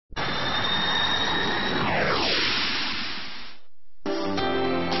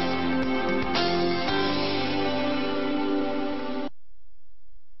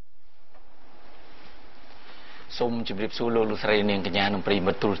សូមជម្រាបសួរលោកលោកស្រីនាងកញ្ញានិងប្រិយ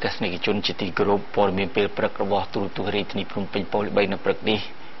មិត្តទូរទស្សនិកជនជាទីគោរពព័ត៌មានពេលព្រឹករបស់ទូរទស្សន៍រាជធានីភ្នំពេញប៉ុស្តិ៍3នៅព្រឹកនេះ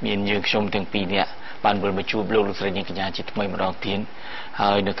មានយើងខ្ញុំទាំងពីរនាក់បានវិលមកជួបលោកលោកស្រីនាងកញ្ញាជាថ្មីម្ដងទៀត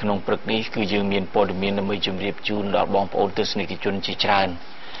ហើយនៅក្នុងព្រឹកនេះគឺយើងមានព័ត៌មានដើម្បីជម្រាបជូនដល់បងប្អូនទស្សនិកជនជាច្រើន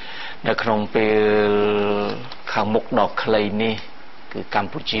នៅក្នុងពេលខាងមុខដ៏ខ្លីនេះគឺក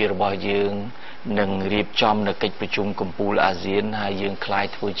ម្ពុជារបស់យើងនឹងរៀបចំនៅកិច្ចប្រជុំកំពូលអាស៊ានហើយយើងខ្លាយ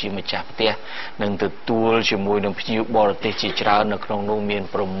ធ្វើជាម្ចាស់ផ្ទះនឹងទទួលជាមួយនឹងភ្ញៀវបរទេសជាច្រើននៅក្នុងនោះមាន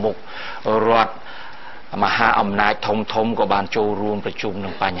ប្រមុខរដ្ឋមហាអំណាចធំក៏បានចូលរួមប្រជុំនឹ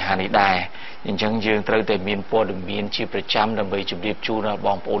ងបញ្ហានេះដែរអញ្ចឹងយើងត្រូវតែមានព័ត៌មានជាប្រចាំដើម្បីជម្រាបជូនដល់ប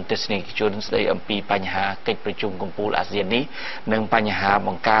ងប្អូនទស្សនិកជនស្ដីអំពីបញ្ហាកិច្ចប្រជុំកំពូលអាស៊ាននេះនិងបញ្ហាប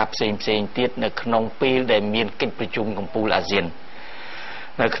ង្ការផ្សេងទៀតនៅក្នុងពេលដែលមានកិច្ចប្រជុំកំពូលអាស៊ាន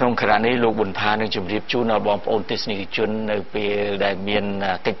នៅក្នុងខណៈនេះលោកប៊ុនថានឹងជម្រាបជូនដល់បងប្អូនទស្សនិកជននៅពេលដែលមាន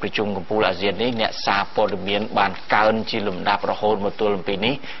កិច្ចប្រជុំកំពូលអាស៊ាននេះអ្នកសារព័ត៌មានបានកើនជាលំដាប់រហូតមកទល់ពេល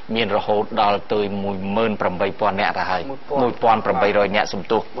នេះមានរហូតដល់ទៅ 18,000 នាក់ទៅហើយ 1,800 នាក់សំ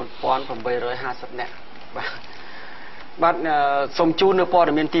ទោស 1,850 នាក់បាទសូមជូននៅព័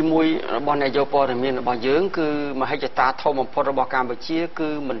ត៌មានទី1របស់នាយកព័ត៌មានរបស់យើងគឺមហិច្ឆតាធំបំផុតរបស់កម្ពុជាគឺ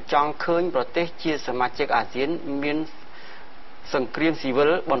មិនចង់ឃើញប្រទេសជាសមាជិកអាស៊ានមានសង្គ្រាមស៊ីវិ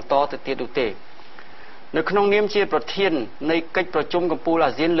លបន្តទៅទៀតនោះទេនៅក្នុងនាមជាប្រធាននៃកិច្ចប្រជុំកំពូល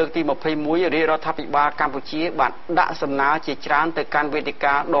អាស៊ានលើកទី21រាជរដ្ឋាភិបាលកម្ពុជាបានដាក់សំណើជាច្រើនទៅកាន់វេទិ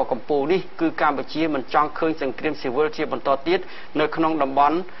កាដ៏កំពូលនេះគឺកម្ពុជាមិនចង់ឃើញសង្គ្រាមស៊ីវិលជាបន្តទៀតនៅក្នុងតំប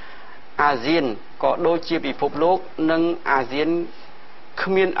ន់អាស៊ានក៏ដូចជាពិភពលោកនិងអាស៊ានគ្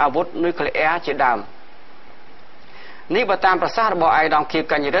មានអាវុធនុយក្លេអ៊ែរជាដើមនេះបើតាមប្រសាសន៍របស់ឯកឧត្តមខៀវ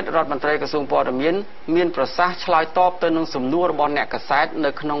កញ្ញរិទ្ធរដ្ឋមន្ត្រីក្រសួងព័ត៌មានប្រសាសន៍ឆ្លើយតបទៅនឹងសំណួររបស់អ្នកកាសែតនៅ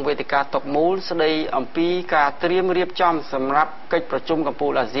ក្នុងវេទិកាតុកមូលស្ដីអំពីការត្រៀមរៀបចំសម្រាប់កិច្ចប្រជុំកំពូ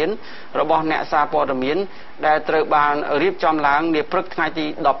លអាស៊ានរបស់អ្នកសារព័ត៌មានដែលត្រូវបានរៀបចំឡើងនាព្រឹកថ្ងៃទី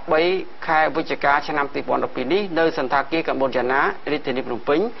13ខែវិច្ឆិកាឆ្នាំ2012នេះនៅសន្តាគារកម្ពុជាណារាជធានីភ្នំ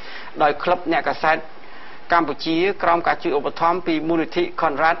ពេញដោយក្លឹបអ្នកកាសែតកម្ពុជាក្រោមការជួយឧបត្ថម្ភពីមូលនិធិ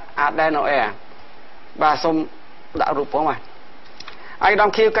Konrad Adenauer បាទសូមដាក់រូបផងបាទឯកឧត្តម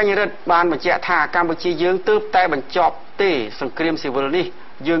ខៀវកញ្ញរិទ្ធបានបញ្ជាក់ថាកម្ពុជាយើងទើបតែបញ្ចប់ទេសង្គ្រាមស៊ីវិលនេះ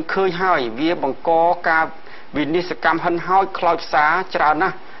យើងឃើញហើយវាបង្កការវិនិស្សកម្មហិនហោចខ្លោចផ្សាច្រើនណា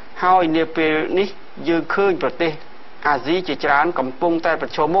ស់ហើយនាពេលនេះយើងឃើញប្រទេសអាស៊ីជាច្រើនកំពុងតែប្រ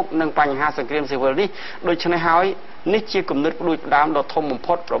ឈមមុខនឹងបញ្ហាសង្គ្រាមស៊ីវិលនេះដូច្នេះហើយនេះជាគំនិតផ្ដួចផ្ដើមដ៏ធំបំ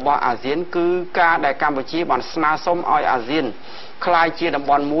ផុតរបស់អាស៊ានគឺការដែលកម្ពុជាបានស្នើសុំឲ្យអាស៊ានក្លាយជាតំ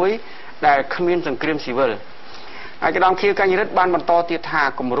បន់មួយដែលគ្មានសង្គ្រាមស៊ីវិលឯកឧត្តមខៀវកញ្ញរិទ្ធបានបន្តទៀតថា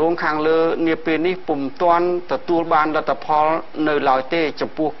គម្រោងខាងលើនាពេលនេះពុំទាន់ទទួលបានលទ្ធផលនៅឡើយទេចំ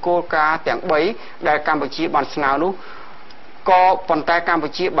ពោះគោលការណ៍ទាំង3ដែលកម្ពុជាបានស្នើនោះក៏ប៉ុន្តែកម្ពុ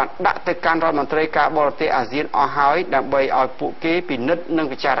ជាបានដាក់ទៅកាន់រដ្ឋមន្ត្រីការបរទេសអាស៊ានអស់ហើយដើម្បីឲ្យពួកគេពិនិត្យនិង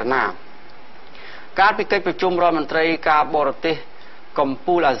ពិចារណាការពិកិច្ចប្រជុំរដ្ឋមន្ត្រីការបរទេសកំ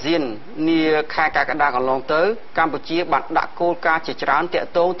ពូលអាស៊ាននាខែកក្កដាកន្លងទៅកម្ពុជាបានដាក់គោលការណ៍ជាច្រើនទាក់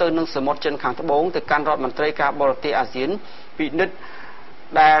ទងទៅនឹងសមុទ្រចិនខាងត្បូងទៅកាន់រដ្ឋមន្ត្រីការបរទេសអាស៊ានពិនិត្យ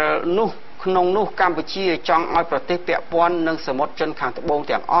ដែលនោះក្នុងនោះកម្ពុជាចង់ឲ្យប្រទេសពាក់ព័ន្ធនឹងសមុទ្រចិនខាងត្បូង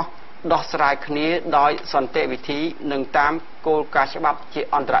ទាំងអស់ដោះស្រាយគ្នាដោយសន្តិវិធីនិងតាមគោលការណ៍ច្បាប់ជា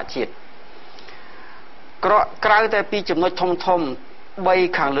អន្តរជាតិក្រៅតែពីចំណុចធំ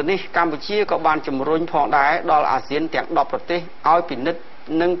3ខាងលើនេះកម្ពុជាក៏បានជំរុញផងដែរដល់អាស៊ានទាំង10ប្រទេសឲ្យពិនិត្យ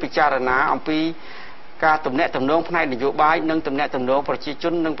និងពិចារណាអំពីការទំនាក់ទំនងផ្នែកនយោបាយនិងទំនាក់ទំនងប្រជាជ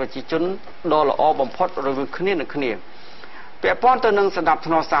ននិងប្រជាជនដ៏ល្អបំផុតរវាងគ្នានឹងគ្នាពាក់ព័ន្ធទៅនឹងសណ្ដាប់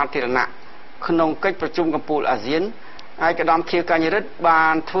ធ្នាប់សាធារណៈក្នុងកិច្ចប្រជុំកំពូលអាស៊ានឯកឧត្តមខៀវកញ្ញរិទ្ធបា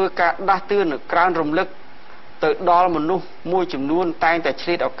នធ្វើការដាស់តឿនក្រើនរំលឹកទៅដល់មនុស្សមួយចំនួនតែងតែឆ្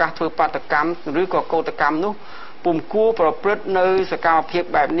លៀតឱកាសធ្វើបាតកម្មឬក៏កោតកម្មនោះពុំគួរប្រព្រឹត្តនៅសកម្មភាព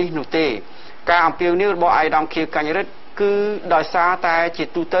បែបនេះនោះទេការអំពាវនាវរបស់ឯកឧត្តមខៀវកញ្ញរិទ្ធគឺដោយសារតែជា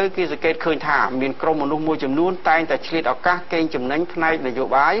ទូទៅគេសង្កេតឃើញថាមានក្រុមមនុស្សមួយចំនួនតែងតែឆ្លៀតឱកាសកេងចំណេញផ្នែកនយោ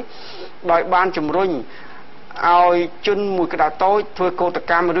បាយដោយបានជំរុញឲ្យជនមួយក្តារតូចធ្វើកោត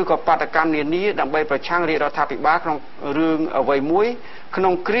កម្មឬក៏បាតកម្មនានាដើម្បីប្រឆាំងរាជរដ្ឋាភិបាលក្នុងរឿងអ្វីមួយក្នុ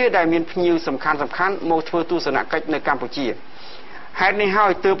ងគ្រាដែលមានភ្ញៀវសំខាន់មកធ្វើទស្សនកិច្ចនៅកម្ពុជាហេតុនេះហើ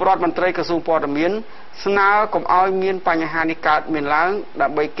យទើបរដ្ឋមន្ត្រីក្រសួងព័ត៌មានស្នើកុំឲ្យមានបញ្ហានេះកើតមានឡើងដើ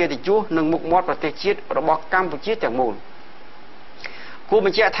ម្បីកិត្តិយសនិងមុខមាត់ប្រទេសជាតិរបស់កម្ពុជាទាំងមូលគួរប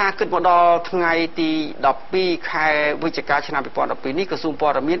ញ្ជាក់ថាគិតមកដល់ថ្ងៃទី12ខែវិច្ឆិកាឆ្នាំ2012នេះក្រសួងព័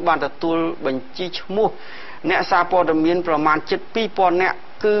ត៌មានបានទទួលបញ្ជីឈ្មោះអ្នកសារព័ត៌មានប្រមាណជិត 2,000 នាក់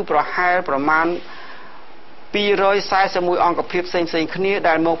គឺប្រហែលប្រមាណ241អង្គភាពផ្សេងគ្នា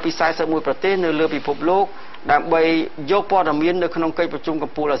ដែលមកពី41ប្រទេសនៅលើពិភពលោកដើម្បីយកព័ត៌មាននៅក្នុងកិច្ចប្រជុំ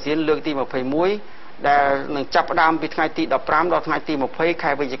កំពូលអាស៊ានលើកទី21 ដែលនឹងចាប់ផ្ដើមពីថ្ងៃទី15ដល់ថ្ងៃទី20ខែ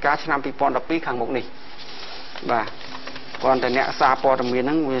វិច្ឆិកាឆ្នាំ2012ខាងមុខនេះបាទគ្រាន់តែអ្នកសារព័ត៌មានហ្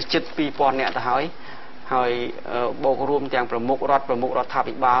នឹងវាជិត2000នាក់ទៅហើយបូករួមទាំងប្រមុខរដ្ឋា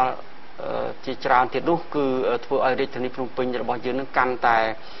ភិបាលជាច្រើនទៀតនោះគឺធ្វើឲ្យរាជធានីភ្នំពេញរបស់យើងនឹងកាន់តែ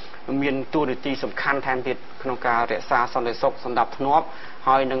មានតួនាទីសំខាន់ថែមទៀតក្នុងការរក្សាសន្តិសុខសណ្ដាប់ធ្នាប់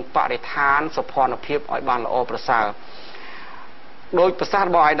ហើយនឹងបរិស្ថានសុផានភាពឲ្យបានល្អប្រសើរដោយប្រសាសន៍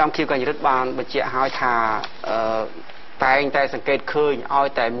របស់អាយដាមខៀវកញ្ញរិទ្ធបានបញ្ជាក់ឲ្យថាតែងតែសង្កេតឃើញឲ្យ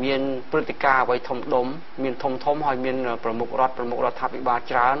តែមានព្រឹត្តិការណ៍អ្វីធំដុំមានធំហើយមានប្រមុខរដ្ឋាភិបាល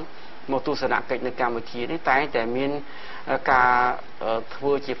ច្រើនមកទស្សនកិច្ចនៅកម្ពុជានេះតែងតែមានការធ្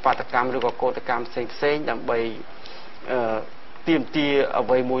វើជាបាតកម្មឬក៏កោតកម្មផ្សេងដើម្បីទាមទារអ្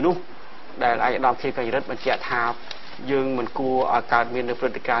វីមួយនោះដែលអាយដាមខៀវកញ្ញរិទ្ធបញ្ជាក់ថាយើងមិនគួរឲ្យកើតមាននៅព្រឹ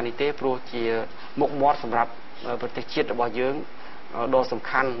ត្តិការណ៍នេះទេព្រោះជាមុខមាត់សម្រាប់ប្រទេសជាតិរបស់យើងដ៏សំ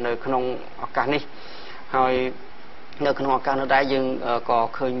ខាន់នៅក្នុងឱកាសនេះហើយនៅក្នុងឱកាសនោះដែរយើងក៏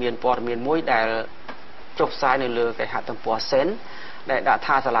ឃើញមានព័ត៌មានមួយដែលចុះផ្សាយនៅលើគេហទំព័រសេនដែលដាក់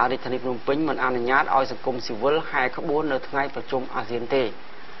ថាសាលារាជធានីភ្នំពេញមិនអនុញ្ញាតឲ្យសង្គមស៊ីវិលហែក្បួននៅថ្ងៃប្រជុំអាស៊ានទេ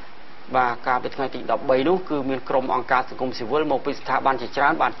បាទកាលពីថ្ងៃទី13នោះគឺមានក្រុមអង្គការសង្គមស៊ីវិលមកពីស្ថាប័នជាច្រើ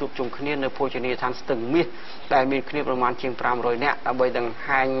នបានជួបជុំគ្នានៅភោជនីយដ្ឋានស្ទឹងមាសដែលមានគ្នាប្រមាណជាង500នាក់ដើម្បីដង្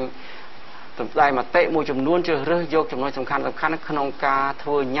ហែងសម្ដែងមតិមួយចំនួនជ្រើសរើសយកចំណុចសំខាន់ក្នុងការធ្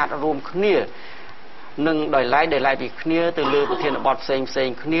វើញត្តិរួមគ្នានិងដោយឡែកពីគ្នាទៅលើប្រធានបទផ្សេង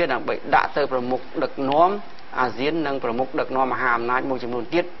គ្នាដើម្បីដាក់ទៅប្រមុខដឹកនាំអាស៊ាននិងប្រមុខដឹកនាំមហាអំណាចមួយចំនួន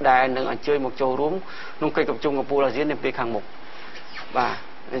ទៀតដែលនឹងអញ្ជើញមកចូលរួមក្នុងកិច្ចប្រជុំកំពូលអាស៊ាននៅពេលខាងមុខបាទ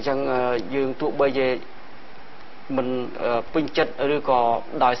អញ្ចឹងយើងទោះបីជាមិនពេញចិត្តឬក៏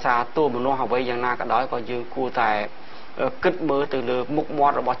ដោយសារទូមនោអ្វីយ៉ាងណាក៏ដោយក៏យើងគួរតែគិតមើលទៅលើមុខមា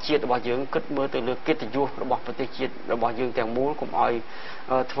ត់របស់ជាតិរបស់យើងគិតមើលទៅលើកិត្តិយសរបស់ប្រទេសជាតិរបស់យើងទាំងមូលកុំឲ្យ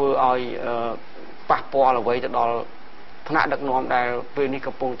ធ្វើឲ្យប៉ះពាល់អ្វីទៅដល់ថ្នាក់ដឹកនាំដែលពេលនេះ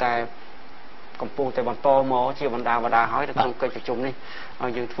កំពុងតែបន្តមកជាបណ្ដាហើយនៅក្នុងកិច្ចប្រជុំនេះហើ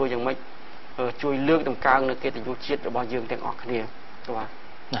យយើងធ្វើយ៉ាងម៉េចជួយលើកតម្កើងនៅកិត្តិយសជាតិរបស់យើងទាំងអស់គ្នាបាទ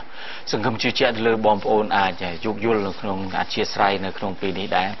សង្គមជឿជាក់លើបងប្អូនអាចយោគយល់នៅក្នុងអធិស្ឋាននៅក្នុងពេលនេះ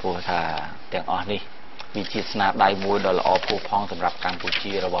ដែរព្រោះថាទាំងអស់នេះវាជាស្នាដៃមួយដ៏ល្អផូរផង់សម្រាប់កម្ពុ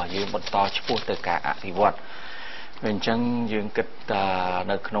ជារបស់យើងបន្តឆ្ពោះទៅការអភិវឌ្ឍអញ្ចឹងយើងគិតថា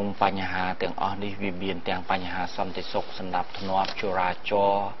នៅក្នុងបញ្ហាទាំងអស់នេះវាមានទាំងបញ្ហាសន្តិសុខសណ្ដាប់ធ្នាប់ចរាច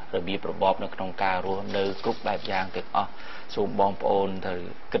រណ៍របៀបរបបនៅក្នុងការរស់នៅគ្រប់បែបយ៉ាងទាំងអស់សូមបងប្អូនទៅ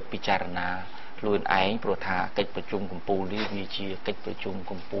គិតពិចារណាខ្លួនឯងព្រោះថាកិច្ចប្រជុំកំពូលនេះវាជាកិច្ចប្រជុំ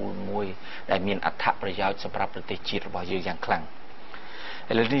កំពូលមួយដែលមានអត្ថប្រយោជន៍សម្រាប់ប្រទេសជាតិរបស់យើងយ៉ាងខ្លាំង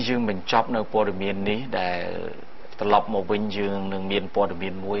ឥឡូវនេះយើងបញ្ចប់នៅព័ត៌មាននេះដែលត្រឡប់មកវិញយើងនឹងមានព័ត៌មា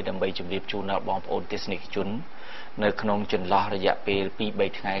នមួយដើម្បីជម្រាបជូនដល់បងប្អូនទស្សនិកជននៅក្នុងចន្លោះរយៈពេល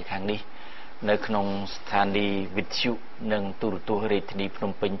 2-3 ថ្ងៃខាងនេះនៅក្នុងស្ថានីយ៍វិទ្យុនិងទូរទស្សន៍រាជធានីភ្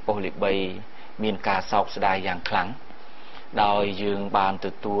នំពេញប៉ុស្តិ៍លេខ 3មានការសោកស្ដាយយ៉ាងខ្លាំងដោយយើងបានទ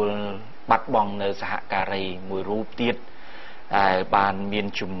ទួលបាត់បង់នៅសហការីមួយរូបទៀតដែលបានមាន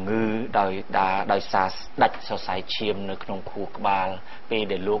ជំងឺដោយសារដាច់សរសៃឈាមនៅក្នុងខួរក្បាលពេល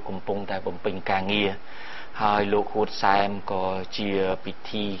ដែលលោកកំពុងតែបំពេញការងារហើយលោកហួតសែមក៏ជាពិ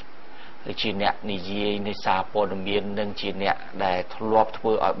ធីជាអ្នកនិយាយនៃសារព័ត៌មាននិងជាអ្នកដែលធ្លាប់ធ្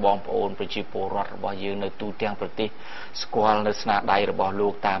វើឲ្យបងប្អូនប្រជាពលរដ្ឋរបស់យើងនៅទូទាំងប្រទេសស្គាល់នៅស្នាដៃរបស់លោ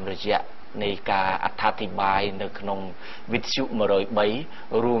កតាមរយៈនៃការអត្ថាធិប្បាយនៅក្នុងវិទ្យុ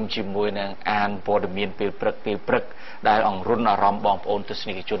103រួមជាមួយនឹងអានព័ត៌មានពេលព្រឹកដែលអង្រុនអារម្មណ៍បងប្អូនទស្ស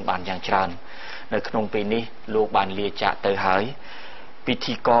និកជនបានយ៉ាងច្រើននៅក្នុងពេលនេះលោកបានលាចាកទៅហើយពិ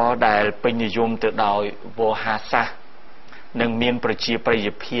ធីករដែលពេញនិយមទៅដោយវោហាសាសនិងមានប្រជាប្រិយ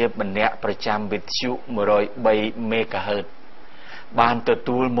ភាពម្នាក់ប្រចាំវិទ្យុ103 MHz បានទ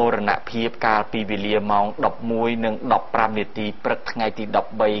ទួលមរណភាពកាលពីវេលាម៉ោង 11:15 នាទីព្រឹកថ្ងៃទី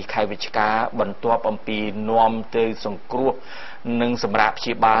13ខែវិច្ឆិកាបន្ទាប់អំពីនាំទៅសង្គ្រោះនិងសម្រាប់ព្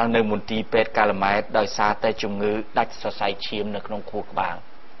យាបាលនៅមន្ទីរពេទ្យកាល់ម៉ែតដោយសារតែជំងឺដាច់សរសៃឈាមនៅក្នុងខួរក្បាល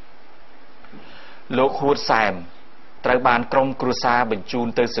លោកហួតសែមត្រូវបានក្រុមគ្រួសារបញ្ជូន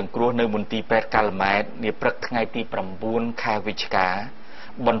ទៅសង្គ្រោះនៅមន្ទីរពេទ្យកាល់ម៉ែតនាព្រឹកថ្ងៃទី9ខែវិច្ឆិកា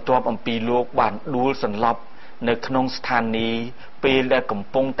បន្ទាប់អំពីលោកបានដួលសន្លប់នៅក្នុងស្ថានីយ៍ពេលដែលកំ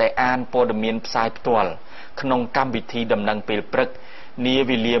ពុងតែអានព័ត៌មានផ្សាយផ្ទាល់ក្នុងកម្មវិធីដំណឹងពេលព្រឹកនា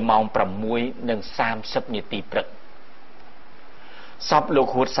វេលាម៉ោង 6:30 នាទីព្រឹកសពលោក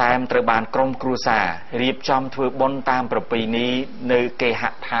ហួតសែមត្រូវបានក្រុមគ្រួសាររៀបចំធ្វើបុណ្យតាមប្រពៃណីនៅគេហ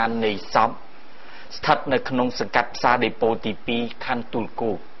ដ្ឋាននៃសពស្ថិតនៅក្នុងសង្កាត់ផ្សារដេប៉ូទី 2 ខណ្ឌទួល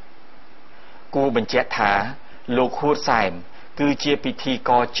គោកគួរបញ្ជាក់ថាលោកហួតសែម គឺជាពិធី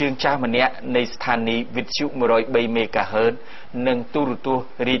ករជើងចាស់ម្នាក់នៃស្ថានីយ៍វិទ្យុ 103 មេហ្គាហឺត និងទូរទស្សន៍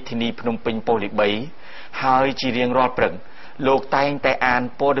រាជធានីភ្នំពេញប៉ូលី3 ហើយជារៀងរាល់ព្រឹកលោកតែងតែអាន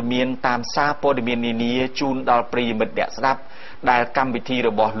ព័ត៌មានតាមសារព័ត៌មាននានាជូនដល់ប្រិយមិត្តអ្នកស្ដាប់ដែលកម្មវិធីរ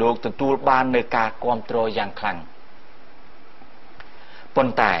បស់លោកទទួលបាននូវការគាំទ្រយ៉ាងខ្លាំងប៉ុ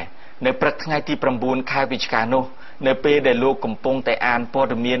ន្តែនៅព្រឹកថ្ងៃទី 9 ខែវិច្ឆិកានោះនៅពេលដែលលោកកំពុងតែអានព័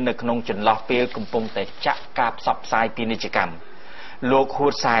ត៌មាននៅក្នុងចន្លោះពេលកំពុងតែចាក់ការផ្សព្វផ្សាយពាណិជ្ជកម្មលោកហួ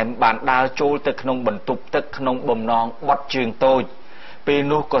តសែមបានដើរចូលទៅក្នុងបន្ទប់ទឹកក្នុងបំណងបត់ជើងតូចពេល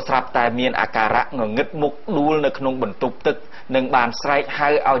នោះក៏ស្រាប់តែមានអាការៈងងឹតមុខដួលនៅក្នុងបន្ទប់ទឹកនិងបានស្រែកហៅ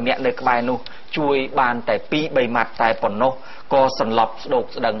ឲ្យអ្នកនៅក្បែរនោះជួយបានតែ 2-3 ម៉ាត់តែប៉ុណ្ណោះក៏សន្លប់ស្ដោក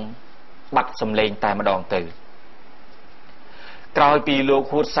ស្ដឹងបាត់សម្លេងតែម្ដងទៅក្រោយពីលោក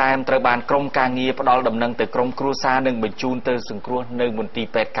ហួតសែមត្រូវបានក្រុមការងារផ្ដល់ដំណឹងទៅក្រុមគ្រួសារនិងបញ្ជូនទៅសង្គ្រោះនៅមន្ទីរ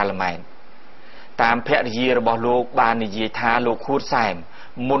ពេទ្យកាល់ម៉ែនតាមភរិយារបស់លោកបាននិយាយថាលោកហួតសែម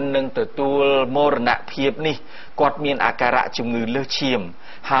មុននឹងទទួលមរណភាពនេះគាត់មានអាការៈជំងឺលើសឈាម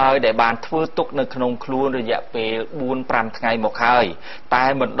ហើយដែលបានធ្វើទុកនៅក្នុងខ្លួនរយៈពេល 4-5 ថ្ងៃមកហើយតែ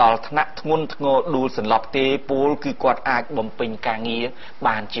មិនដល់ថ្នាក់ធ្ងន់ធ្ងរដួលសន្លប់ទេពលគឺគាត់អាចបំពេញការងារ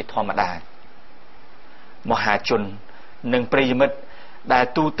បានជាធម្មតាមហាជននិងប្រិយមិត្តដែល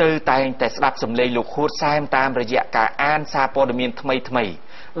ទូទៅតែងតែស្ដាប់សម្លេងលោកហួតសែមតាមរយៈការអានសារព័ត៌មានថ្មី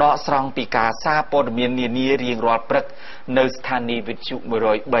ដកស្រង់ពីការសារព័ត៌មាននានារៀងរាល់ព្រឹកនៅស្ថានីយ៍វិទ្យុ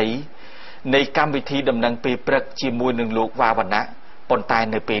 103 នៃកម្មវិធីដំណឹងពេលព្រឹកជាមួយនឹងលោកវ៉ាវណ្ណៈប៉ុន្តែ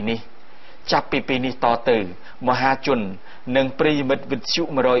នៅពេលនេះចាប់ពីពេលនេះតទៅមហាជននិងប្រិយមិត្តវិទ្យុ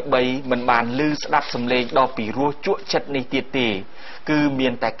 103 មិនបានឮស្ដាប់សម្លេងដ៏ពីរោះជក់ចិត្តនេះទៀតទេគឺមា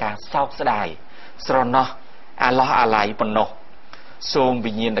នតែការសោកស្ដាយស្រណោះអាឡោះអាឡៃប៉ុណ្ណោះសូម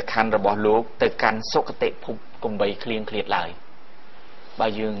វិញ្ញាណក្ខន្ធរបស់លោកទៅកាន់សុគតិភពកុំបីឃ្លៀងឃ្លាតឡើយបើ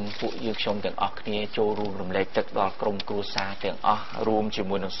យើងពួកយើងខ្ញុំទាំងអស់គ្នាចូលរួមរំលែកទឹកដល់ក្រុមគ្រួសារទាំងអស់រួមជា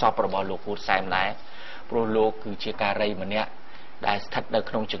មួយនឹងសពរបស់លោកហួតសែមដែរព្រោះលោកគឺជាការីម្នាក់ដែលស្ថិតនៅ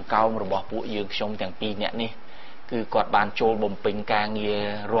ក្នុងចង្កោមរបស់ពួកយើងខ្ញុំទាំងពីរនាក់នេះគឺគាត់បានចូលបំពេញការងារ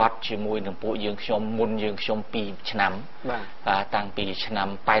រដ្ឋជាមួយនឹងពួកយើងខ្ញុំមុនយើងខ្ញុំ2 ឆ្នាំបាទតាំងពីឆ្នាំ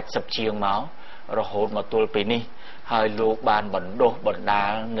80ជាងមករហូតមកទល់ពេលនេះហើយលោកបានបណ្ដុះបណ្ដា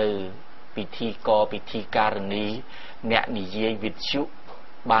លនៅពិធីករពិធីការនីអ្នកនិយាយវិទ្យុ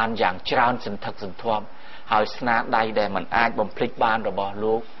បានយ៉ាងច្រើនសន្ធឹកសន្ធាប់ហើយស្នាដៃដែលមិនអាចបំភ្លេចបានរបស់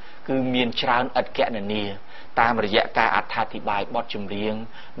លោកគឺមានច្រើនឥតកណនាតាមរយៈការអត្ថាធិប្បាយបទចម្រៀង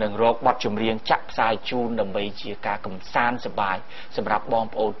និងរកបទចម្រៀងចាក់ផ្សាយជូនដើម្បីជាការកម្សាន្តសប្បាយសម្រាប់បង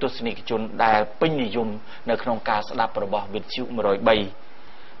ប្អូនទស្សនិកជនដែលពេញនិយមនៅក្នុងការស្ដាប់របស់វិទ្យុ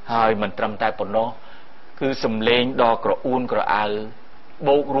 103 ហើយមិនត្រឹមតែប៉ុណ្ណោះគឺសំឡេងដ៏ក្រអួនក្រអៅ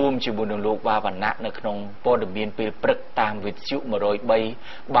បូករួមជាមួយនឹងលោកវ៉ាវណ្ណៈនៅក្នុងព័ត៌មានពេលព្រឹកតាមវិទ្យុ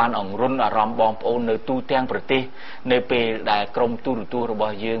 103 បានអង្រុនអារម្មណ៍បងប្អូននៅទូទាំងប្រទេសនៅពេលដែលក្រុមទូរទស្សន៍រប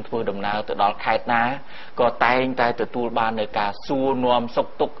ស់យើងធ្វើដំណើរទៅដល់ខេត្តណាក៏តែងតែទទួលបាននៅការសួរនាំសុខ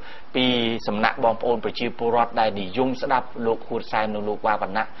ទុក្ខពីសំណាក់បងប្អូនប្រជាពលរដ្ឋដែលនិយមស្ដាប់លោកហួតសែមនិងលោកវ៉ាវ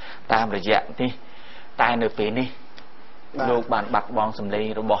ណ្ណៈតាមរយៈនេះតែនៅពេលនេះលោកបានបាត់បង់សម្លេង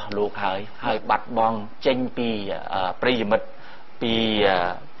របស់លោកហើយបាត់បង់ចេញពីប្រិយមិត្តពី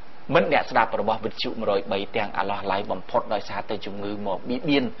មិត្តអ្នកស្ដាប់របស់វិទ្យុ 103 ទាំងអាឡោះឡៃបំផុតដោយសារតែជំងឺមកបៀត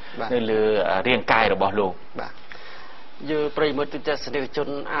បៀននៅលើរាងកាយរបស់លោកបាទយើងប្រិយមិត្តទស្សនិកជន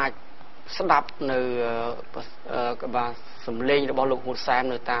អាចស្ដាប់នៅបាទសម្លេងរបស់លោកហួតសែម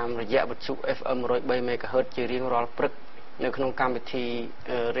នៅតាមរយៈវិទ្យុ FM 103 MHz ជារៀងរាល់ព្រឹកនៅក្នុងកម្មវិធី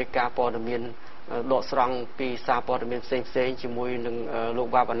រាយការណ៍ព័ត៌មានដកស្រង់ពីសារព័ត៌មានផ្សេងៗជាមួយនឹងលោក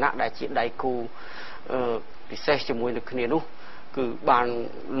វ៉ាវណ្ណៈដែលជាដៃគូពិសេសជាមួយនឹងគ្នានោះគឺបាន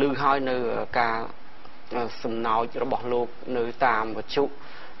ឮហើយនៅការសំណើចរបស់លោកនៅតាមវិទ្យុ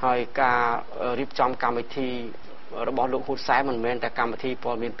ហើយការរៀបចំកម្មវិធីរបស់លោកហ៊ុនសែនមិនមែនតែកម្មវិធី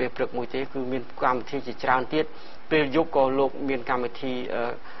ព័ត៌មានពេលព្រឹកមួយទេគឺមានកម្មវិធីជាច្រើនទៀតពេលយប់ក៏លោកមានកម្មវិធី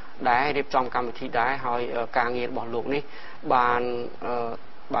ដែររៀបចំកម្មវិធីដែរហើយការងាររបស់លោកនេះបាន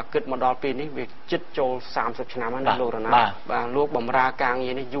បាទគិតមកដល់ពេលនេះវាជិតចូល30ឆ្នាំហើយណាលោករណាបាទលោកបម្រើការងា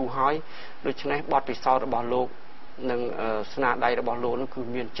រនេះយូរហើយដូច្នេះបទពិសោធន៍របស់លោកនិងស្នាដៃរបស់លោកនោះគឺ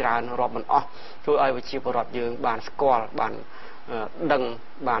មានច្រើនរាប់មិនអស់ជួយឲ្យវិជាពលរដ្ឋយើងបានស្គាល់បានដឹង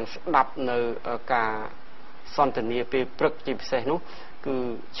បានស្ដាប់នៅការសន្ទនាពេលព្រឹកជាពិសេសនោះគឺ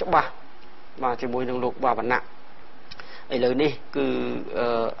ច្បាស់បាទជាមួយនឹងលោកវ៉ាវណ្ណៈឥឡូវនេះគឺ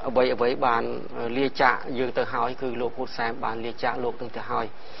អ្វីបានលាចាកយើងទៅហើយគឺលោកហ៊ុនសែនបានលាចាកលោកនឹងទៅហើយ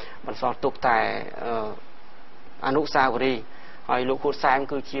បន្សល់ទុកតែអនុស្សាវរីយ៍ហើយលោកហ៊ុនសែន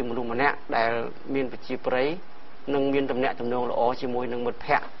គឺជាមនុស្សម្នាក់ដែលមានប្រជាប្រិយនិងមានទំនាក់ទំនងល្អជាមួយនឹងមិត្ត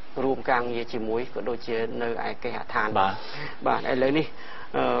ភ័ក្តិរួមការងារជាមួយក៏ដូចជានៅឯគេហដ្ឋានបាទឥឡូវនេះ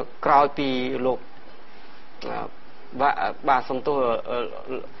ក្រោយពីលោក បាទសំទោស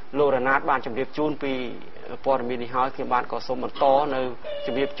លោករណាតបានជម្រាបជូនពីព័ត៌មាននេះហើយខ្ញុំបានក៏សូមបន្តនៅជ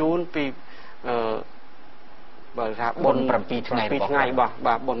ម្រាបជូនពីបើថាបុណ្យ7ថ្ងៃបា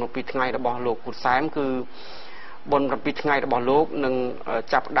ទបុណ្យ7ថ្ងៃរបស់លោកគូសែមគឺបុណ្យ7ថ្ងៃរបស់លោកនឹង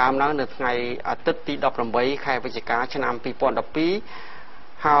ចាប់ផ្ដើមនៅថ្ងៃអាទិត្យទី18ខែវិច្ឆិកាឆ្នាំ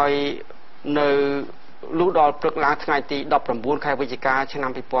2012ហើយនៅលុះដល់ព្រឹកឡើងថ្ងៃទី19ខែវិច្ឆិកាឆ្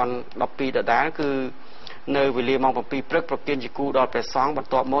នាំ2012ដដែលគឺនៅវេលាម៉ោង7ព្រឹកប្រគិនជាគូដល់ព្រះសង្ឃបន្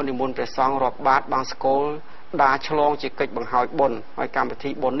ទាប់មកនិមន្តព្រះសង្ឃរាប់បាតបាងស្គលដាឆ្លងជាកិច្ចបង្ហើយបុណ្យហើយកម្មវិធី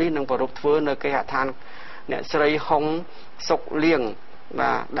បុណ្យនេះនឹងប្រារព្ធធ្វើនៅគេហដ្ឋានអ្នកស្រីហុងសុកលៀង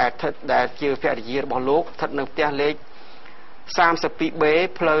បាទដែលជាភរិយារបស់លោកស្ថិតនៅផ្ទះលេខ 32B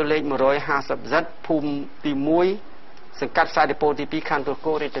ផ្លូវលេខ 150Z ភូមិទី1សង្កាត់ខ្សែដេប៉ូទី2ខណ្ឌទួល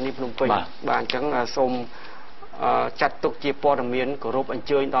គោរាជធានីភ្នំពេញបាទអញ្ចឹងសូមចាត់ទុកជាព័ត៌មានគោរពអញ្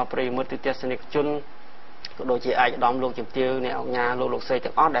ជើញដល់ប្រិយមិត្តទស្សនិកជនក៏ដូចជាឯកឧត្តមលោកជំទាវអ្នកអង្គការលោកស្រី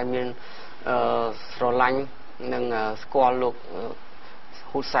ទាំងអស់ដែលមានស្រឡាញ់និងស្គាល់លោក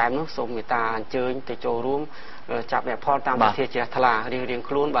ហ៊ូសែននោះសូមមេត្តាអញ្ជើញទៅចូលរួមចាប់អ្នកផលតាមវិធីជ្រះថ្លារៀងៗ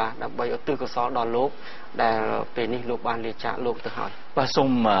ខ្លួនបាទដើម្បីឧទ្ទិសកុសលដល់លោកដែលពេលនេះលោកបានលាចាកលោកទៅហើយបាទសូម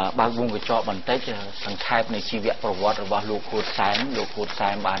បើកវងកញ្ចក់បន្តិចសង្ខេបនៃជីវប្រវត្តិរបស់លោកហ៊ូសែនលោកហ៊ូសែ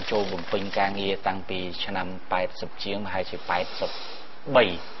នបានចូលបំពេញការងារតាំងពីឆ្នាំ80ជាងប្រហែលជា83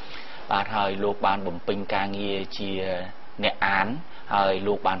បាទហើយលោកបានបំពេញការងារជាអ្នកអានហើយ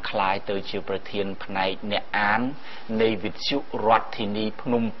លោកបានក្លាយទៅជាប្រធានផ្នែកអ្នកអាននៃវិទ្យុរដ្ឋធានីភ្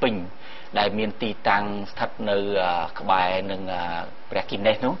នំពេញដែលមានទីតាំងស្ថិតនៅក្បែរនឹងព្រះគី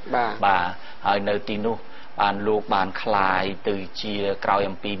ណេសនោះបាទហើយនៅទីនោះបានលោកបានក្លាយទៅជាក្រោយ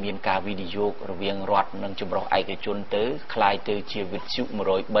អំពីមានការវិនិយោគរវាងរដ្ឋនិងចម្រុះឯកជនទៅក្លាយទៅជាវិទ្យុ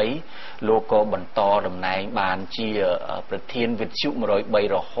103លោកក៏បន្តតំណែងបានជាប្រធានវិទ្យុ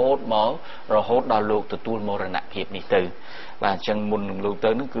103រហូតដល់លោកទទួលមរណភាពនេះទៅបាទអញ្ចឹងមុននឹងលោកទៅ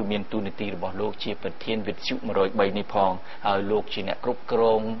នោះគឺមានទូនាទីរបស់លោកជាប្រធានវិទ្យុ103នេះផងហើយលោកជាអ្នកគ្រប់គ្រ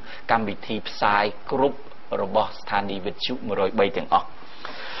ងកម្មវិធីផ្សាយគ្រប់របស់ស្ថានីយ៍វិទ្យុ103ទាំងអស់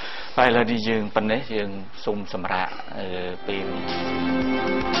ហើយឥឡូវនេះយើងប៉ុណ្ណេះយើងសូមសម្រាប់ពេល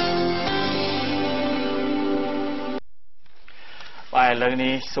បាទឥឡូវ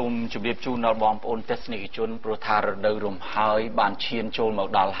នេះសូមជម្រាបជូនដល់បងប្អូនទស្សនិកជនព្រោះថារដូវរំហើយបានឈានចូលមក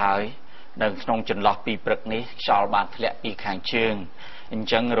ដល់ហើយនៅក្នុងចន្លោះពីព្រឹកនេះខ្យល់បានធ្លាក់ពីខាងជើងអញ្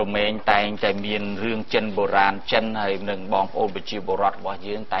ចឹងរមែងតែងតែមានរឿងចិនបុរាណចិនហើយនឹងបងប្អូនប្រជាពលរដ្ឋរបស់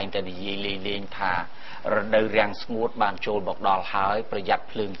យើងតែងតែនិយាយលេងថារដូវរាំងស្ងួតបានចូលមកដល់ហើយប្រយ័ត្ន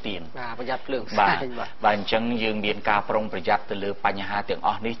ភ្លើងទៀនបាទប្រយ័ត្នភ្លើងបាទបាទអញ្ចឹងយើងមានការប្រុងប្រយ័ត្នទៅលើបញ្ហាទាំងអ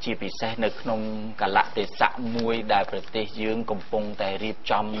ស់នេះជាពិសេសនៅក្នុងកលៈទេសៈមួយដែលប្រទេសយើងកំពុងតែរៀប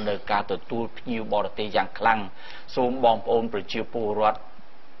ចំនៅការទទួលភ្ញៀវបរទេសយ៉ាងខ្លាំងសូមបងប្អូនប្រជាពលរដ្ឋ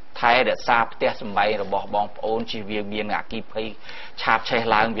ថែរក្សាផ្ទះសម្បែងរបស់បងប្អូនជៀសវាងមានអគ្គិភ័យឆាបឆេះ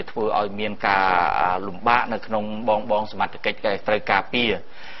ឡើងវាធ្វើឲ្យមានការលំបាកនៅក្នុងបងសមត្ថកិច្ចដែលត្រូវការពារ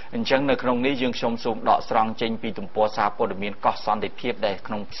អញ្ចឹងនៅក្នុងនេះយើងខ្ញុំសូមដកស្រង់ចេញពីទំព័រសារព័ត៌មានកោះសន្តិភាពដែល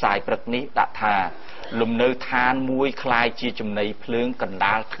ក្នុងផ្សាយព្រឹកនេះដាក់ថាលំនៅឋានមួយคล้ายជាចំណីភ្លើងកណ្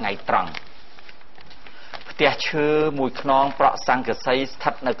ដាលថ្ងៃត្រង់ផ្ទះឈើមួយខ្នងប្រក់សង្កសីស្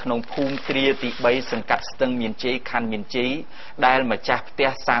ថិតនៅក្នុងភូមិគ្រាទី3សង្កាត់ស្ទឹងមានជ័យខណ្ឌមានជ័យដែលម្ចាស់ផ្ទះ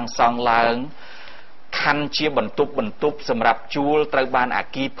សាងសង់ឡើងខណ្ឌជាបន្ទប់សម្រាប់ជួលត្រូវបានអ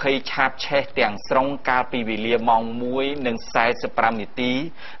គ្គិភ័យឆាបឆេះទាំងស្រុងកាលពីវេលាម៉ោង 1:45 នាទី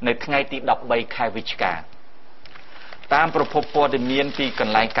នៅថ្ងៃទី13ខែវិច្ឆិកាតាមប្រភពព័ត៌មានពីក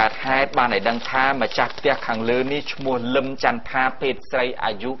ន្លែងកើតហេតុបានឲ្យដឹងថាម្ចាស់ផ្ទះខាងលើនេះឈ្មោះលឹមចន្ទថាភេទស្រី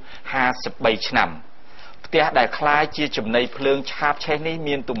អាយុ53ឆ្នាំផ្ទះដែលคล้ายជាចំណីភ្លើងឆាបឆេះនេះ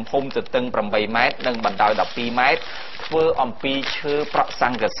មានទំហំទទឹង8ម៉ែត្រនិងបណ្ដោយ12ម៉ែត្រធ្វើអំពីឈើប្រក់ស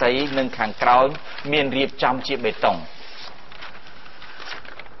ង្កសីនិងខាងក្រោយមានរៀបចំជាបេតុង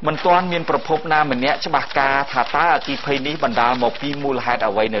មិនទាន់មានប្រភពណាម្នាក់ច្បាស់ការថាតើអគ្គិភ័យនេះបណ្ដាលមកពីមូលហេតុ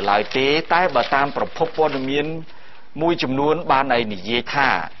អ្វីនៅឡើយទេតែបើតាមប្រភពព័ត៌មានមួយចំនួនបានឲ្យនិយាយថា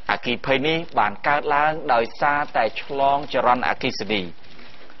អគ្គិភ័យនេះបានកើតឡើងដោយសារតែឆ្លងចរន្តអគ្គិសនី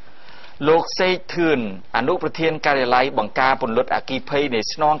លោកសេកធឿនអនុប្រធានការិយាល័យបង្ការពន្លត់អគ្គិភ័យនៃ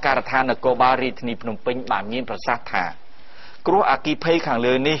ស្នងការដ្ឋាននគរបាលរាជធានីភ្នំពេញបានមានប្រសាសន៍ថាគ្រោះអគ្គិភ័យខាង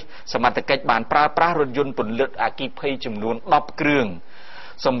លើនេះសមត្ថកិច្ចបានប្រើប្រាស់រថយន្តពន្លត់អគ្គិភ័យចំនួន10គ្រឿង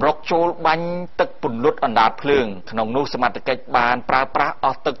សម្រុកចូលបាញ់ទឹកពន្លត់អណ្ដាតភ្លើងក្នុងនោះសមត្ថកិច្ចបានប្រើប្រាស់អ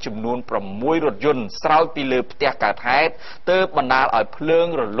ស់ទឹកចំនួន6រថយន្តស្រោចពីលើផ្ទះកើតហេតុទើបបណ្ដាលឲ្យភ្លើង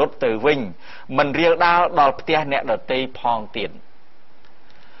រលត់ទៅវិញមិនរាលដាលដល់ផ្ទះអ្នកដទៃផងទៀត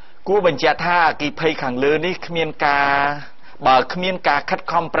គួរបញ្ជាក់ថាអគ្គិភ័យខាងលើនេះគ្មានការ បើគ្មានការខិត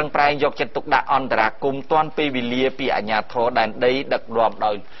ខំប្រឹងប្រែងយកចិត្តទុកដាក់អន្តរាគមន៍ទាន់ពេលវេលាពីអាជ្ញាធរដែនដីដឹកនាំ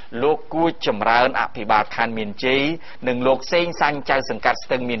ដោយលោកគួចចម្រើនអភិបាលខណ្ឌមានជ័យនិងលោកសេងសាញ់ចៅសង្កាត់ស្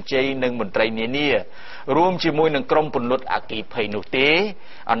ទឹងមានជ័យនិងមន្ត្រីនានារួមជាមួយនឹងក្រុមពន្លត់អគ្គិភ័យនោះទេ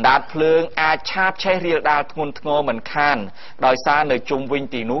អណ្ដាតភ្លើងអាចឆាបឆេះរាលដាលធ្ងន់ធ្ងរមិនខានដោយសារនៅជុំវិញ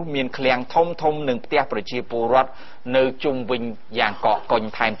ទីនោះមានឃ្លាំងធំធំនិងផ្ទះប្រជាពលរដ្ឋនៅជុំវិញយ៉ាងកកកុញ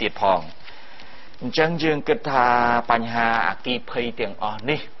ថែមទៀតផងអញ្ចឹងយើងគិតថាបញ្ហាអគ្គិភ័យទាំងអស់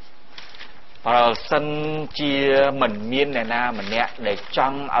នេះប្រសិនជាមិនមានអ្នកណាម្នាក់ដែលច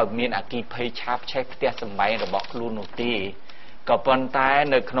ង់ឲ្យមានអគ្គិភ័យឆាបឆេះផ្ទះសម្បែងរបស់ខ្លួននោះទេក៏ប៉ុន្តែ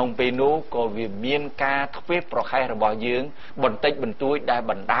នៅក្នុងពេលនោះក៏វាមានការធ្វេសប្រហែសរបស់យើងបន្តិចបន្តួចដែល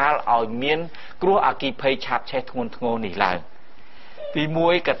បណ្ដាលឲ្យមានគ្រោះអគ្គិភ័យឆាបឆេះធ្ងន់ធ្ងរនេះឡើងទីមួ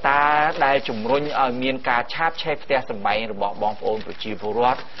យកត្តាដែលជំរុញឲ្យមានការឆាបឆេះផ្ទះសម្បែងរបស់បងប្អូនប្រជាពលរ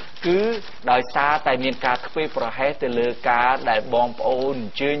ដ្ឋគឺដោយសារតែមានការធ្វេសប្រហែសទៅលើការដែលបងប្អូនអ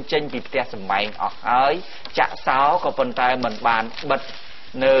ញ្ជើញចេញពីផ្ទះសម្បែងអស់ហើយចាក់សោក៏ប៉ុន្តែមិនបានបិទ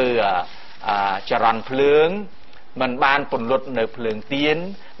នៅចរន្តភ្លើងមិនបានពន្លត់នៅភ្លើងទៀន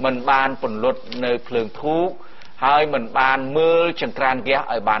មិនបានពន្លត់នៅភ្លើងធូបហើយមិនបានមើលចង្ក្រានហ្គាស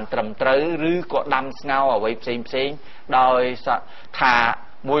ឲ្យបានត្រឹមត្រូវឬក៏ដាំស្ងោអ្វីផ្សេងផ្សេងដោយថា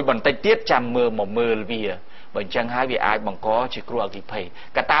មួយបន្តិចទៀតចាំមកមើលវាបើអញ្ចឹងហើយវាអាចបង្កជាគ្រោះអគ្គិភ័យ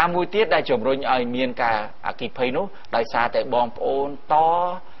កត្តាមួយទៀតដែលជំរុញឲ្យមានការអគ្គិភ័យនោះដោយសារតែបងប្អូនត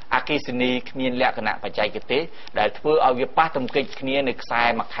អគ្គិសនីគ្មានលក្ខណៈបច្ចេកទេសដែលធ្វើឲ្យវាប៉ះទង្គិចគ្នានៅខ្សែ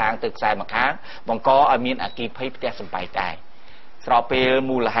ម្ខាងទៅខ្សែម្ខាងបង្កឲ្យមានអគ្គិភ័យផ្ទះសម្បែងដែរស្របពេល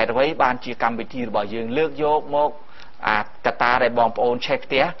មូលហេតុអ្វីបានជាកម្មវិធីរបស់យើងលើកយកមកកត្តាដែលបងប្អូនឆេះ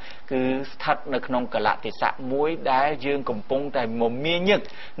ផ្ទះគឺស្ថិតនៅក្នុងកលៈទេសៈមួយដែលយើងកំពុងតែមមាញឹក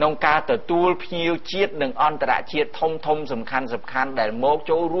ក្នុងការទទួលភ្ញៀវជាតិនិងអន្តរជាតិធំសំខាន់ដែលមក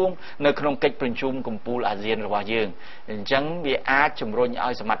ចូលរួមនៅក្នុងកិច្ចប្រជុំកំពូលអាស៊ានរបស់យើងអញ្ចឹងវាអាចជំរុញឲ្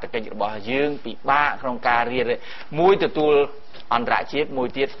យសមត្ថកិច្ចរបស់យើងពិបាកក្នុងការមួយទទួលអន្តរជាតិមួយ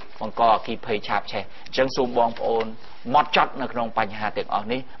ទៀតបង្កអគ្គិភ័យឆាបឆេះអញ្ចឹងសូមបងប្អូនមកចត់នៅក្នុងបញ្ហាទាំងអស់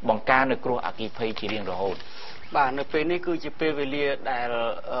នេះបង្ការនៅគ្រោះអគ្គិភ័យជារៀងរហូតបាទនៅពេលនេះគឺជាពេលវេលាដែល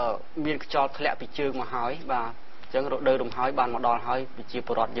មានខ្យល់ធ្លាក់ពីជើងមកហើយបាទអញ្ចឹងរដូវរំហើយបានមកដល់ហើយប្រជាព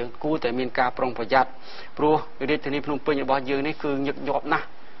លរដ្ឋយើងគួរតែមានការប្រុងប្រយ័ត្នព្រោះរាជធានីភ្នំពេញរបស់យើងនេះគឺញឹកញាប់ណាស់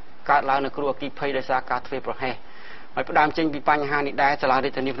កើតឡើងនៅគ្រោះអគ្គិភ័យដោយសារការធ្វេសប្រហែសហើយផ្ដើមចេញពីបញ្ហានេះដែរសាលារា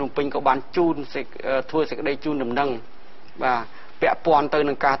ជធានីភ្នំពេញក៏បានជូនធ្វើសេចក្តីជូនដំណឹងបាទពាក់ព័ន្ធទៅ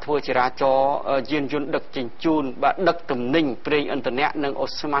នឹងការធ្វើចរាចរណ៍យានយន្តដឹកជញ្ជូនបាទដឹកទំនិញប្រេងឥន្ធនៈនិងអូ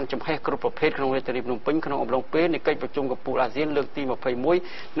ស្មန်ចំហេះគ្រប់ប្រភេទក្នុងរាជធានីភ្នំពេញក្នុងអំឡុងពេលនៃកិច្ចប្រជុំកំពូលអាស៊ានលើកទី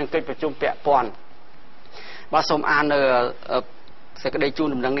21និងកិច្ចប្រជុំពាក់ព័ន្ធបាទសូមអាននៅសេចក្តីជូន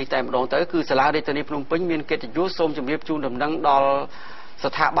ដំណឹងនេះតែម្ដងទៅគឺសាលារាជធានីភ្នំពេញមានកិត្តិយសសូមជម្រាបជូនដំណឹងដល់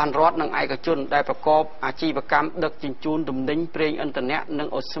ស្ថាប័នរដ្ឋនិងឯកជនដែលប្រកបអាជីវកម្មដឹកជញ្ជូនទំនិញប្រេងឥន្ធនៈនិង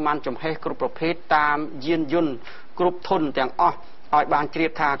អូស្មန်ចំហេះគ្រប់ប្រភេទតាមយានយន្តគ្រប់ធុនទាំងអស់ឲ្យបានជ្រា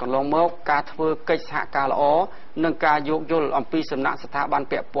បថាកន្លងមកការធ្វើកិច្ចសហការល្អនិងការយោគយល់អំពីសំណាក់ស្ថាប័ន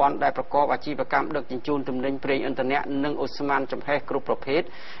ពាក់ព័ន្ធដែលប្រកបអាជីវកម្មដឹកជញ្ជូនទំនិញប្រេងឥន្ធនៈនិងអូស្មန်ចំហេះគ្រប់ប្រភេទ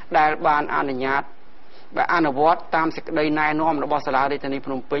ដែលបានអនុញ្ញាតអនុវត្តតាមសេចក្តីណែនាំរបស់សាលារាជធានី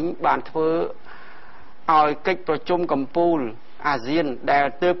ភ្នំពេញបានធ្វើឲ្យកិច្ចប្រជុំកំពូលអាស៊ានដែល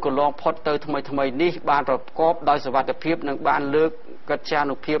ទើបកន្លងផុតទៅថ្មីនេះបានប្រកបដោយសុវត្ថិភាពនិងបានលើកកិត្យា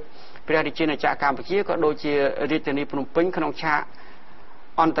នុភាពព្រះរាជាណាចក្រកម្ពុជាក៏ដូចជារាជធានីភ្នំពេញក្នុងឆាក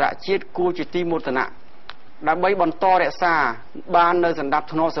អន្តរជាតិគួរជាទីមោទនៈដើម្បីបន្តរក្សាបាននៅសណ្ដាប់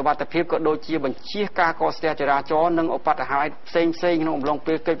ធ្នាប់សុវត្ថិភាពក៏ដូចជាបញ្ជៀសការកកស្ទះចរាចរណ៍និងឧបទ្ទហេតុផ្សេងក្នុងអំឡុង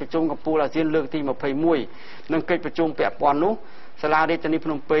ពេលកិច្ចប្រជុំកំពូលអាស៊ានលើកទី21និងកិច្ចប្រជុំពាក់ព័ន្ធនោះសាលារាជធានីភ្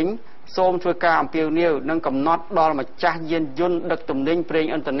នំពេញសូមធ្វើការអំពាវនាវនិងកំណត់ដល់ម្ចាស់យានយន្តដឹកទំនិញប្រេង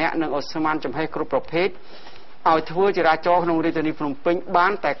ឥន្ធនៈនិងអូស្មန်ចំហេះគ្រប់ប្រភេទឲ្យធ្វើចរាចរណ៍ក្នុងរាជធានីភ្នំពេញបា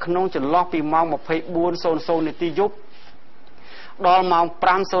នតែក្នុងចន្លោះពីម៉ោង 24:00 នាទីយប់ដល់ម៉ោង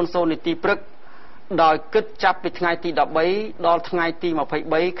 5:00 នាទីព្រឹកដោយគិតចាប់ពីថ្ងៃទី13ដល់ថ្ងៃទី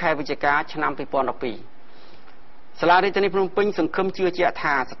23ខែវិច្ឆិកាឆ្នាំ2012សាលារាជធានីភ្នំពេញសង្ឃឹមជឿជាក់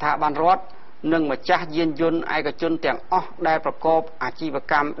ថាស្ថាប័នរដ្ឋនិងម្ចាស់យានយន្តឯកជនទាំងអស់ដែលប្រកបអាជីវ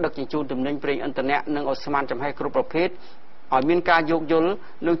កម្មដឹកជញ្ជូនទំនិញប្រេងឥន្ធនៈនិងអូស្មန်ចំហេះគ្រប់ប្រភេទឲ្យមានការយោគយល់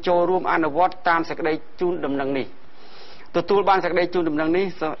និងចូលរួមអនុវត្តតាមសេចក្តីជូនដំណឹងនេះទទួលបានសេចក្តីជូនដំណឹងនេះ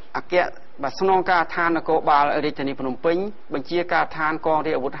អគ្គស្នងការដ្ឋាននគរបាលរាជធានីភ្នំពេញបញ្ជាការដ្ឋានកង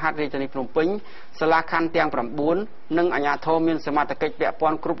រាជអាវុធហត្ថរាជធានីភ្នំពេញសាលាខណ្ឌទាំង9និងអាជ្ញាធរមានសមត្ថកិច្ចពាក់ព័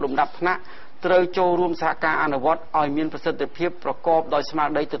ន្ធគ្រប់លំដាប់ថ្នាក់ត្រូវចូលរួមសហការអនុវត្តឲ្យមានប្រសិទ្ធភាពប្រកបដោយស្មារ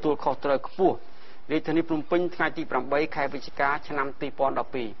តីទទួលខុសត្រូវខ្ពស់រាជធានីភ្នំពេញថ្ងៃទី8ខែវិច្ឆិកាឆ្នាំ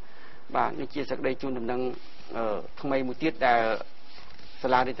2012បាទនេះជាសេចក្តីជូនដំណឹងថ្មីមួយទៀតដែលសា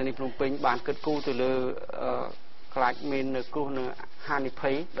លារាជធានីភ្នំពេញបានគិតគូរទៅលើ ខ្លាចមាននៅគ្រោះនៅហានិភ័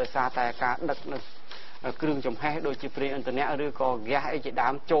យដោយសារតែការដឹកនៅគ្រឿងចំហេះដូចជាប្រេងឥន្ធនៈឬក៏ហ្គាសអីជាដើ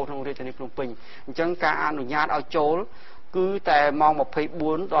មចូលក្នុងរាជធានីភ្នំពេញអញ្ចឹងការអនុញ្ញាតឲ្យចូលគឺតែម៉ោង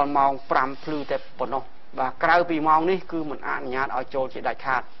24ដល់ម៉ោង5ភ្លឺតែប៉ុណ្ណោះបាទក្រៅពីម៉ោងនេះគឺមិនអនុញ្ញាតឲ្យចូលជាដាច់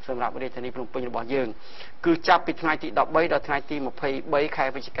ខាតសម្រាប់រាជធានីភ្នំពេញរបស់យើងគឺចាប់ពីថ្ងៃទី13ដល់ថ្ងៃទី23ខែ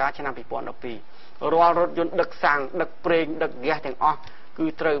វិច្ឆិកាឆ្នាំ2012រាល់រថយន្តដឹកសាំងដឹកប្រេងដឹកហ្គាសទាំងអស់គឺ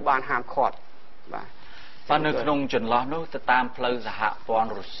ត្រូវបានហាមឃាត់បាទបាទនៅក្នុងចន្លោះនោះទៅតាមផ្លូវសហព័ន្ធ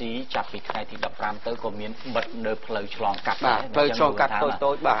រុស្ស៊ីចាប់ពីថ្ងៃទី15ទៅក៏មានបិទនៅផ្លូវឆ្លងកាត់ដែរផ្លូវឆ្លងកាត់តូ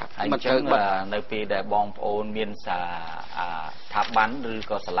ចៗបាទមិនត្រូវបិទនៅពេលដែលបងប្អូនមានស្ថាប័នឬ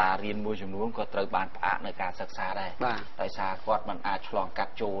ក៏សាលារៀនមួយចំនួនក៏ត្រូវបានផ្អាកនៅការសិក្សាដែរដោយសារគាត់មិនអាចឆ្លងកា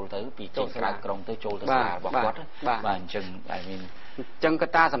ត់ចូលទៅពីចេញក្រៅក្រុងទៅចូលទៅសាលារបស់គាត់បាទអញ្ចឹងដែលមានអញ្ចឹងក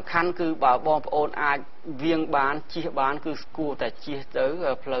ត្តាសំខាន់គឺបើបងប្អូនអាចវៀងបានជិះបានគឺគួរតែជិះទៅ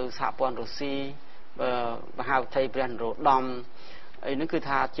ផ្លូវសហព័ន្ធរុស្ស៊ីមហាវិថីព្រះនរោត្តមអីហ្នឹងគឺ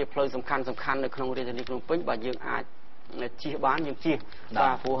ថាជាផ្លូវសំខាន់នៅក្នុងរាជធានីភ្នំពេញបើយើងអាចជិះបានយើងជិះបា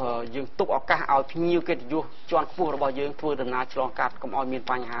ទព្រោះយើងទុកឱកាសឲ្យភ្ញៀវកិត្តិយសជាន់ខ្ពស់របស់យើងធ្វើដំណើរឆ្លងកាត់កុំឲ្យមាន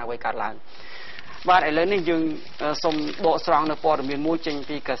បញ្ហាអ្វីកើតឡើងបាទឥឡូវនេះយើងសូមបកស្រង់នៅព័ត៌មានមួយចេញ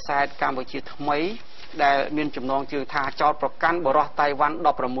ពីកាសែតកម្ពុជាថ្មីដែលមានចំណងជើងថាចោតប្រកាន់បរិសុទ្ធតៃវ៉ាន់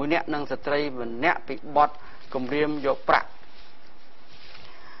16នាក់និងស្ត្រីម្នាក់ពីបទគំរាមយកប្រាក់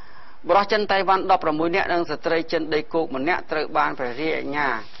បរិសុទ្ធចិនតៃវ៉ាន់16នាក់និងស្ត្រីចិនដីគោកម្នាក់ត្រូវបានព្រះរាជអាជ្ញា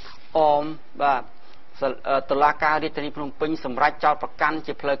អមបាទតុលាការរាជធានីភ្នំពេញសម្រេចចោទប្រកាន់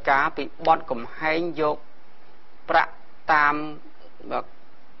ជាផ្លូវការពីបទកំហែងយកប្រាក់តាម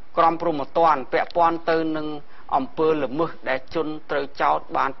ក្រមព្រហ្មទណ្ឌពាក់ព័ន្ធទៅនឹងអំពើល្មើសដែលជនត្រូវចោទ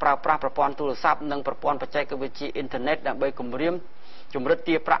បានប្រើប្រាស់ប្រព័ន្ធទូរស័ព្ទនិងប្រព័ន្ធបច្ចេកវិទ្យាអ៊ីនធឺណិតដើម្បីគំរាមជំរិត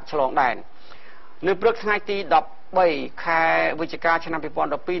ទារប្រាក់ឆ្លងដែននៅព្រឹកថ្ងៃទី13ខែវិច្ឆិកាឆ្នាំ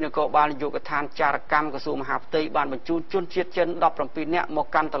2012នគរបាលនយោបាយកឋានចារកម្មក្រសួងមហាផ្ទៃបានបញ្ជូនជនជាតិចិន17នាក់មក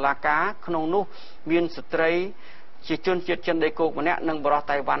កាន់តុលាការក្នុងនោះមានស្ត្រីជាជនជាតិចិនដីគោកម្នាក់និងបរិសុទ្ធ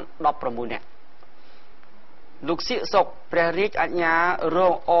តៃវ៉ាន់16នាក់លោកសៀកសុកព្រះរាជអាជ្ញារ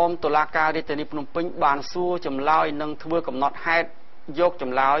ងអមតុលាការរាជធានីភ្នំពេញបានសួរចម្លើយនិងធ្វើកំណត់ហេតុយកច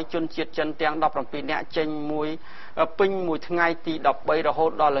ម្លើយជនជាតិចិនទាំង17នាក់ចេញពេញមួយថ្ងៃទី13រហូ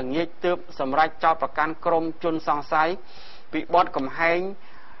តដល់ល្ងាចទើបសម្រេចចោទប្រកាន់ក្រុមជនសង្ស័យពីបទកំហែង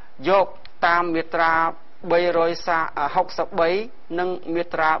យកតាមមាត្រា363និងមា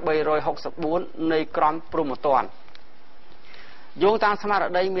ត្រា364នៃក្រមព្រហ្មទណ្ឌយោងតាមស្មារ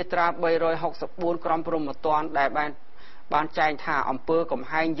តីមាត្រា364ក្រមព្រហ្មទណ្ឌដែលបានចែងថាអំពើកំ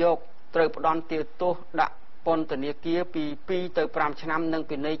ហែងយកត្រូវផ្ដន្ទាទោសដាក់ពន្ធនាគារពី2ទៅ5ឆ្នាំនិង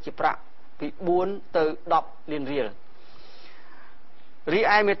ពិន័យជាប្រាក់ពី4ទៅ10លានរៀលរី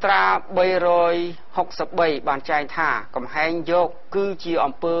ឯមាត្រា363បានចែងថាកំហែងយកគឺជា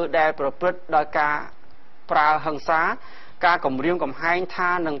អំពើដែលប្រព្រឹត្តដោយការប្រើហិង្សាការគំរាមកំហែងថា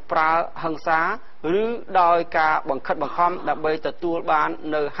នឹងប្រើហិង្សាឬដោយការបង្ខិតបង្ខំដើម្បីទទួលបាន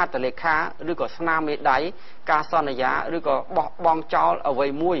នៅហត្ថលេខាឬក៏ស្នាមមេដៃការសន្យាឬក៏បោះបង់ចោលអ្វី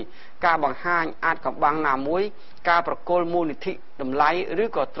មួយការបង្ហាញអាចកំបាំងណាមួយការប្រគល់មូលនិធិតម្លៃឬ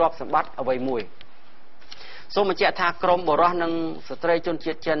ក៏ទ្រព្យសម្បត្តិអ្វីមួយសូមបញ្ជាក់ថាក្រមបរិសុទ្ធនិងស្ត្រីជន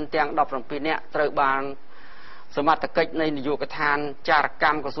ជាតិចិនទាំង17នាក់ត្រូវបានសមត្ថកិច្ចនៃនយោបាយកឋានចារក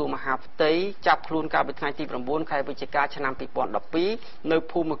ម្មក្រសួងមហាផ្ទៃចាប់ខ្លួនកាលពីថ្ងៃទី9ខែវិច្ឆិកាឆ្នាំ2012នៅ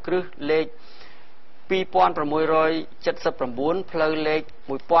ភូមិគ្រឹះលេខ2679ផ្លូវលេខ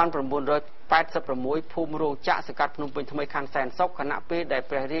1986ភូមិរោងចក្រសង្កាត់ភ្នំពេញថ្មីខណ្ឌសែនសុខខណៈពេលដែល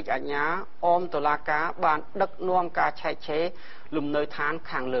ព្រះរាជអាជ្ញាអមតុលាការបានដឹកនាំការឆែកឆេរលំនៅឋាន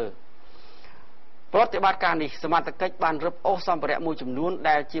ខាងលើប្រតិបត្តិការនេះសមត្ថកិច្ចបានរឹបអូសសម្ភារៈមួយចំនួន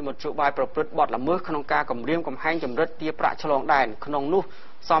ដែលជាមធ្យោបាយប្រព្រឹត្តបទល្មើសក្នុងការគំរាមកំហែងចម្រិតទារប្រាក់ឆ្លងដែនក្នុងនោះ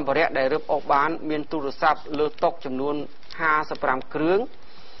សម្ភារៈដែលរឹបអូសបានមានទូរស័ព្ទលើតុចំនួន55គ្រឿង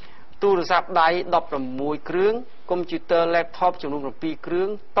ទូរស័ព្ទដៃ16គ្រឿងកុំព្យូទ័រ laptop ចំនួន7គ្រឿង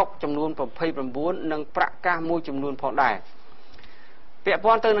តុចំនួន29និងប្រាក់កាសមួយចំនួនផងដែរពាក់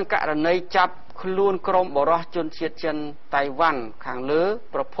ព័ន្ធទៅនឹងករណីចាប់ខ្លួនក្រុមបរិសុទ្ធជនជាតិចិនតៃវ៉ាន់ខាងលើ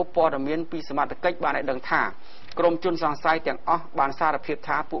ប្រភពព័ត៌មានពីសមត្ថកិច្ចបានឲ្យដឹងថាក្រុមជនសង្ស័យទាំងអស់បានសារភាព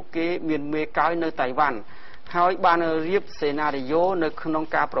ថាពួកគេមានមេកោយនៅតៃវ៉ាន់ហើយបានរៀបសេណារីយ៉ូនៅក្នុង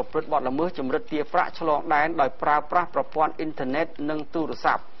ការប្រព្រឹត្តបទល្មើសចម្រិតទារប្រាក់ឆ្លងដែនដោយប្រើប្រាស់ប្រព័ន្ធអ៊ីនធឺណិតនិងទូរ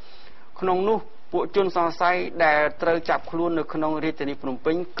ស័ព្ទក្នុងនោះពួកជនសង្ស័យដែលត្រូវចាប់ខ្លួននៅក្នុងរាជធានីភ្នំ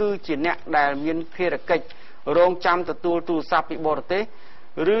ពេញគឺជាអ្នកដែលមានភារកិច្ចរងចាំទទួលទូរស័ព្ទពីបរទេស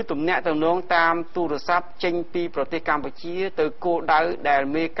ឬទំនាក់ទំនងតាមទូរស័ព្ទចេញពីប្រទេសកម្ពុជាទៅគោលដៅដែល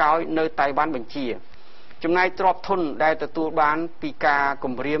មេកោយនៅតៃវ៉ាន់បញ្ជាចំណែកទ្រព្យធនដែលទទួលបានពីការ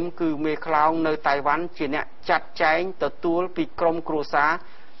គំរាមគឺមេខ្លោងនៅតៃវ៉ាន់ជាអ្នកចាត់ចែងទទួលពីក្រមគ្រួសារ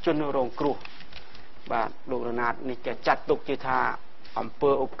ជនរងគ្រោះ បាទលោករណាតនេះគេចាត់ទុកជាថាអំពើ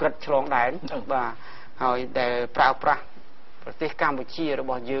ឧក្រិដ្ឋឆ្លងដែនបាទហើយដែលប្រើប្រាស់ប្រទេសកម្ពុជារ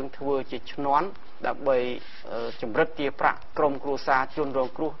បស់យើងធ្វើជាឈ្នន់ដើម្បីជំរិតទារប្រាក់ក្រុមគ្រួសារជនរង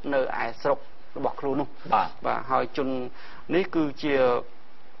គ្រោះនៅឯស្រុករបស់ខ្លួននោះបាទហើយជននេះគឺជា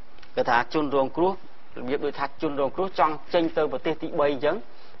គេថាជនរងគ្រោះរបៀបដូចថាជនរងគ្រោះចង់ចេញទៅប្រទេសទី3អញ្ចឹង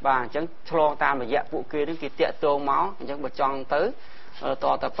បាទអញ្ចឹងឆ្លងតាមរយៈពួកគេនេះគេតាក់ទងមកអញ្ចឹងបើចង់ទៅត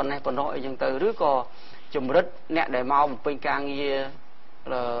តែប៉ុណ្ណេះប៉ុណ្ណោះអីចឹងទៅឬក៏ជំរិតអ្នកដែលមកបំពេញការងារ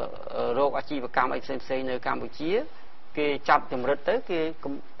រោគអាជីវកម្មអីផ្សេងៗនៅកម្ពុជាគេចាប់ជំរិតទៅគេ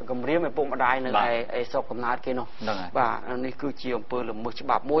គម្រាមឲ្យពុកម្ដាយនៅឯស្រុកកំណើតគេនោះបាទនេះគឺជាអំពើល្មើសច្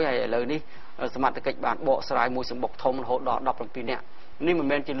បាប់មួយហើយឥឡូវនេះសមត្ថកិច្ចបានបកស្រាយមួយសម្បុកធំរហូតដល់17នាក់នេះមិន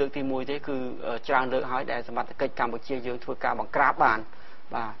មែនជាលើកទី1ទេគឺច្រើនលើកហើយដែលសមត្ថកិច្ចកម្ពុជាយើងធ្វើការបង្ក្រាបបាន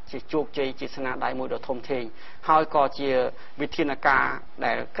បាទជាជោគជ័យជាស្នាដៃមួយដ៏ធំធេងហើយក៏ជាវិធានការ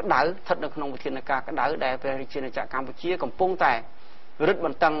ដែលក្តៅស្ថិតនៅក្នុងវិធានការក្តៅដែលព្រះរាជាណាចក្រកម្ពុជាកំពុងតែរឹតប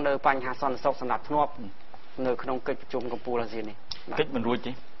ន្តឹងនៅបញ្ហាសន្តិសុខសម្រាប់ធ្នាប់នៅក្នុងកិច្ចប្រជុំកំពូលអាស៊ាននេះកិច្ចមិនរួច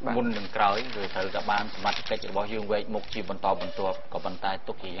ទេមុននឹងក្រោយគឺត្រូវតែបានសមត្ថកិច្ចរបស់យើងវែកមុខជាបន្តបន្ទាប់ក៏ប៉ុន្តែ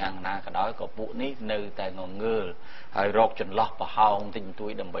ទុកជាយ៉ាងណាក៏ដោយក៏ពួកនេះនៅតែងងើលហើយរកចន្លោះប្រហោងទិញទួ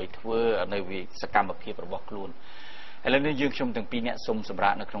យដើម្បីធ្វើនៅសកម្មភាពរបស់ខ្លួនឥឡូវនេះយើងខ្ញុំទាំងពីរអ្នកសូមសម្រា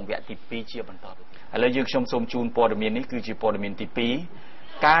ប់នៅក្នុងវគ្គទី2ជាបន្តឥឡូវយើងខ្ញុំសូមជូនព័ត៌មាននេះគឺជាព័ត៌មានទី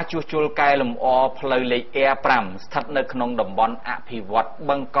2ការជួសជុលកែលម្អផ្លូវលេខ A5 ស្ថិតនៅក្នុងតំបន់អភិវឌ្ឍ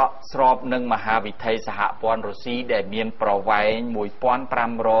បឹងកក់ស្របនឹងមហាវិថីសហព័ន្ធរុស្ស៊ីដែលមានប្រវែង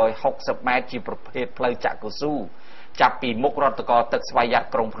 1560 ម៉ែត្រជាប្រភេទផ្លូវចក្រស៊ូចាប់ពីមុខរដ្ឋកោទឹកស្វយ័ត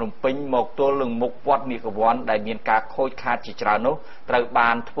ក្រុងភ្នំពេញមកទល់នឹងមុខវត្តមាឃវ័នដែលមានការខូចខាតជាច្រើននោះត្រូវបា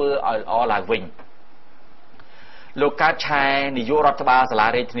នធ្វើឲ្យល្អឡើងវិញលោកកើតឆែនាយករដ្ឋបាលសាលា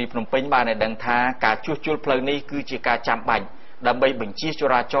រាជធានីភ្នំពេញបានឲ្យដឹងថាការជួសជុលផ្លូវនេះគឺជាការចាំបាច់ដើម្បីបញ្ជាច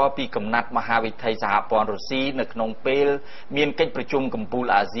រាចរណ៍ពីកំណាត់មហាវិថីសហព័ន្ធរុស្ស៊ីនៅក្នុងពេលមានកិច្ចប្រជុំកំពូល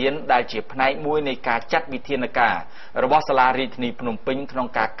អាស៊ានដែលជាផ្នែកមួយនៃការចាត់វិធានការរបស់សាលារាជធានីភ្នំពេញក្នុង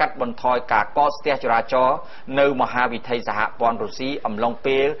ការកាត់បន្ថយការកកស្ទះចរាចរណ៍នៅមហាវិថីសហព័ន្ធរុស្ស៊ីអំឡុង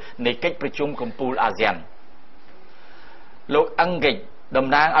ពេលនៃកិច្ចប្រជុំកំពូលអាស៊ានលោកអង្កេចតំ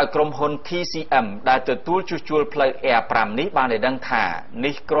ណាងឲ្យក្រុមហ៊ុន TCM ដែលទទួលជួសជុលផ្លូវ A5 នេះបានឲ្យដឹងថា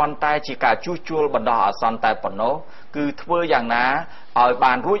នេះគ្រាន់តែជាការជួសជុលបណ្ដោះអាសន្នតែប៉ុណ្ណោះគឺធ្វើយ៉ាងណាឲ្យ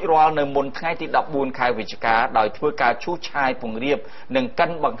បានរួចរាល់នៅមុនថ្ងៃទី14ខែវិច្ឆិកាដោយធ្វើការឈូសឆាយពង្រាបនិងកិន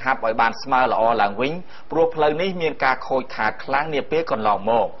បង្ហាប់ឲ្យបានស្មើល្អឡើងវិញព្រោះផ្លូវនេះមានការខូចខាតខ្លាំងនាពេលកន្លង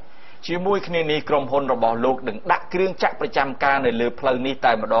មកជាមួយគ្នានេះក្រុមហ៊ុនរបស់លោកនឹងដាក់គ្រឿងចាក់ប្រចាំការនៅលើផ្លូវនេះ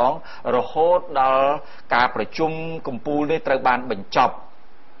តែម្ដងរហូតដល់ការប្រជុំកំពូលនេះត្រូវបានបញ្ចប់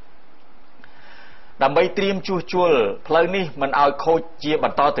ដើម្បីត្រៀមជួសជុលផ្លូវនេះមិនឲ្យខូចជាប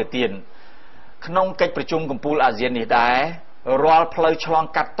ន្តទៅទៀតក្នុងកិច្ចប្រជុំកំពូលអាស៊ាននេះដែររាល់ផ្លូវឆ្លង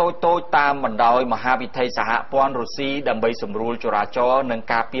កាត់តូចៗតាមបណ្ដោយមហាវិថីសហព័ន្ធរុស្ស៊ីដើម្បីសម្រួលចរាចរណ៍និង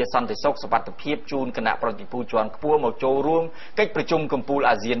ការពារសន្តិសុខសុវត្ថិភាពជូនគណៈប្រតិភូជាន់ខ្ពស់មកចូលរួមកិច្ចប្រជុំកំពូល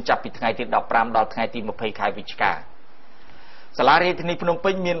អាស៊ានចាប់ពីថ្ងៃទី15ដល់ថ្ងៃទី20ខែវិច្ឆិកាសាលារាជធានីភ្នំ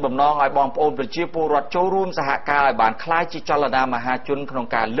ពេញមានបំណងឲ្យបងប្អូនប្រជាពលរដ្ឋចូលរួមសហការឲ្យបានក្លាយជាចលនាមហាជនក្នុង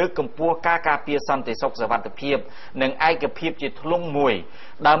ការលើកកម្ពស់ការការពារសន្តិសុខសុវត្ថិភាពនិងឯកភាពជាធ្លុងមួយ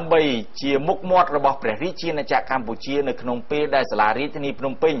ដើម្បីជាមុខមាត់របស់ព្រះរាជាណាចក្រកម្ពុជានៅក្នុងពេលដែលសាលារាជធានីភ្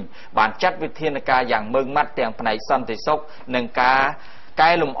នំពេញបានចាត់វិធានការយ៉ាងម៉ឺងម៉ាត់ទាំងផ្នែកសន្តិសុខនិងការ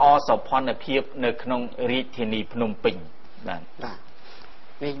កែលម្អសោភ័ណភាពនៅក្នុងរាជធានីភ្នំពេញបាទ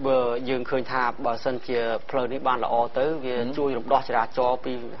នេះបើយើងឃើញថាបើសិនជាផ្លូវនេះបានល្អទៅវាជួយរំដោះចរាចរណ៍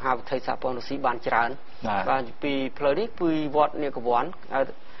ពីមហាវិថីសហព័ន្ធរុស្ស៊ីបានច្រើនបាទពីផ្លូវនេះពីវត្តនាគវ័ន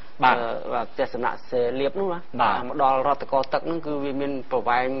បាទទស្សនៈសេលៀបនោះណាមកដល់រដ្ឋកោទឹកហ្នឹងគឺវាមានប្រ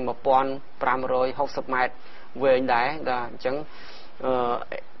វែង1560ម៉ែត្រវែងដែរបាទអញ្ចឹង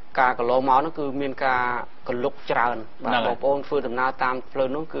ការកន្លងមកនោះគឺមានការកលុកច្រើនបាទបងប្អូនធ្វើដំណើរតាមផ្លូវ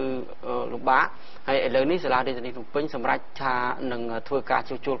នោះគឺលំបាកហើយឥឡូវនេះសាលារាជធានីភ្នំពេញសម្រាប់ថានឹងធ្វើការ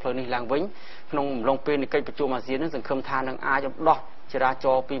ជួសជុលផ្លូវនេះឡើងវិញក្នុងអំឡុងពេលនៃកិច្ចប្រជុំអាស៊ាននឹងសង្ឃឹមថានឹងអាចរំដោះចរាច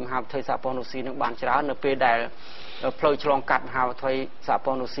រណ៍ពីមហាវិថីសហព័ន្ធរុស្ស៊ីនឹងបានច្រើននៅពេលដែលផ្លូវឆ្លងកាត់មហាវិថីសហ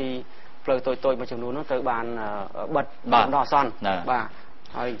ព័ន្ធរុស្ស៊ីផ្លូវតូចៗមួយចំនួននោះត្រូវបានបិទបណ្ដោះអាសន្នបាទ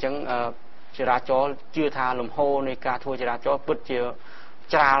ហើយអញ្ចឹងចរាចរណ៍ជឿថាលំហូរនៃការធ្វើចរាចរណ៍ពិតជា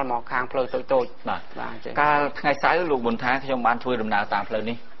ច្រាលមកខាងផ្លូវតូចៗបាទអញ្ចឹងកាលថ្ងៃសៅរ៍លោកប៊ុនថាខ្ញុំបានធ្វើដំណើរតាមផ្លូវ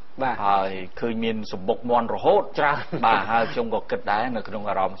នេះបាទហើយឃើញមានសម្បុកមន់រហូតច្រើនបាទហើយខ្ញុំក៏គិតដែរនៅក្នុង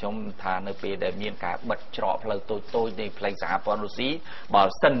អារម្មណ៍ខ្ញុំថានៅពេលដែលមានការបិទច្រកផ្លូវតូចៗនៃផ្លូវសហព័ន្ធរុស្ស៊ីបើ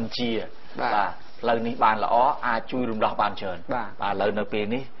សិនជាបាទផ្លូវនេះបានល្អអាចជួយរំដោះបានច្រើនបាទឥឡូវនៅពេល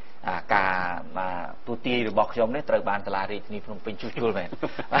នេះ ការទូទាយរបស់ខ្ញុំនេះត្រូវបានសាលារាជធានីភ្នំពេញជួសជុលមែន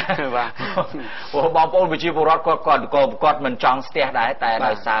បាទព្រោះបងប្អូនប្រជាពលរដ្ឋគាត់មិនចង់ស្ទះដែរតែ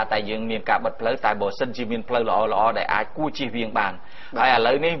ដោយសារតែយើងមានការបិទផ្លូវតែបើសិនជាមានផ្លូវល្អដែលអាចគួរជៀសវាងបានហើយឥ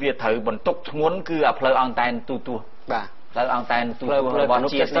ឡូវនេះវាត្រូវបន្ទុកធ្ងន់គឺផ្លូវអង្គតែនទូទាស់បាទផ្លូវអង្គតែនទូទាស់របស់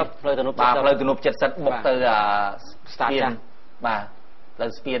ជាតិផ្លូវទំនប់70បុកទៅស្តាតចាស់បាទផ្លូវ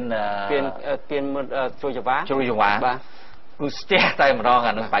ស្ពានជួយចង្វាបាទគឺស្ទះតែម្ដង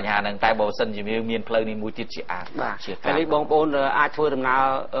អានឹងបញ្ហាហ្នឹងតែបើសិនជាមានផ្លូវនេះមួយទៀតជាអាចជាការនេះបងប្អូនអាចធ្វើដំណើរ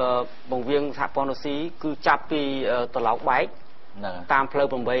បង្រៀងសហព័ន្ធរុស្ស៊ីគឺចាប់ពីត្រឡោកបែកតាមផ្លូវ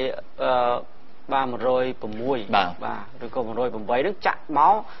8បាទ106បាទឬក៏108ហ្នឹងចាក់ម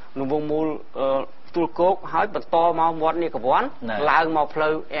កនៅវងមូលទួលគោកហើយបន្តមកមាត់នេះកវ័នឡើងមកផ្លូ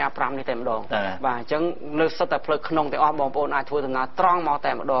វ R5 នេះតែម្ដងបាទអញ្ចឹងនៅសិតតែផ្លូវក្នុងទាំងអស់បងប្អូនអាចធ្វើដំណើរត្រង់មក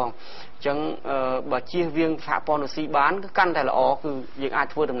តែម្ដងអញ្ចឹងបើជៀសវាងសហព័ន្ធរុស្ស៊ីបានគឺកាន់តែល្អគឺយើងអាច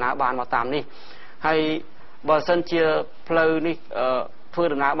ធ្វើដំណើរបានមកតាមនេះហើយបើសិនជាផ្លូវនេះធ្វើ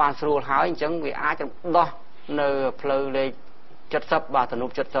ដំណើរបានស្រួលហើយអញ្ចឹងវាអាចដោះនៅផ្លូវលេខ70បាទទំន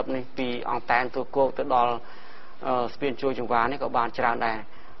ប់70នេះពីអង្គតែនទួលគោកទៅដល់ស្ពានជួយចង្វានេះក៏បានច្រើនដែរ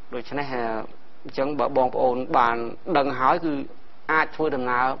ដូច្នេះអញ្ចឹងបើបងប្អូនបានដឹងហើយគឺអាចធ្វើដំ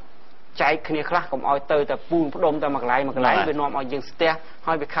ណើរចែកគ្នាខ្លះកុំឲ្យទៅតែពូនផ្ដុំតែមួយកន្លែងវានាំឲ្យយើងស្ទះ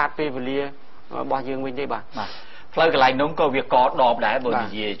ហើយវាខាតពេលវេលារបស់យើងវិញទេបាទផ្លូវកន្លែងនោះក៏វាកដបដែរបើនិ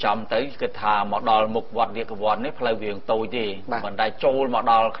យាយចំទៅគឺថាមកដល់មុខវត្តរាជកវ័ននេះផ្លូវវាតូចទេមិនដែលចូលមក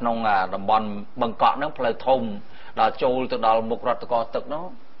ដល់ក្នុងតំបន់បឹងកក់ហ្នឹងផ្លូវធំដល់ចូលទៅដល់មុខរដ្ឋកោទឹកនោះ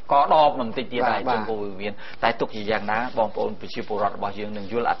ក៏ដបបន្តិចទៀតដែរចំពោះវិមានតែទុកជាយ៉ាងណាបងប្អូនប្រជាពលរដ្ឋរបស់យើងនឹង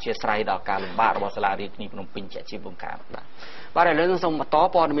យល់អធិស្ឋានដល់ការលំបាករបស់សាលារាជធានីភ្នំពេញជាជាបង្ការបាទឥឡូវនឹងសូមបន្ត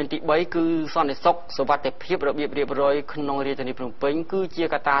ព័ត៌មានទី3គឺសន្តិសុខសុវត្ថិភាពរបៀបរៀបរយក្នុងរាជធានីភ្នំពេញគឺជា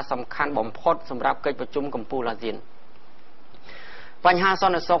កត្តាសំខាន់បំផុតសម្រាប់កិច្ចប្រជុំកំពូលអាស៊ានបញ្ហាស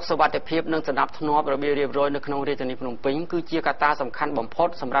ន្តិសុខសុវត្ថិភាពនិងសណ្ដាប់ធ្នាប់របៀបរៀបរយនៅក្នុងរាជធានីភ្នំពេញគឺជាកត្តាសំខាន់បំផុត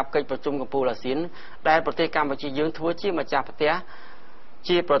សម្រាប់កិច្ចប្រជុំកំពូលអាស៊ានដែលប្រទេសកម្ពុជាយើងធ្វើជាម្ចាស់ផ្ទះ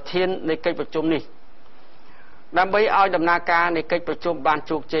ជាប្រធាននៃកិច្ចប្រជុំនេះដើម្បីឲ្យដំណើរការនៃកិច្ចប្រជុំបាន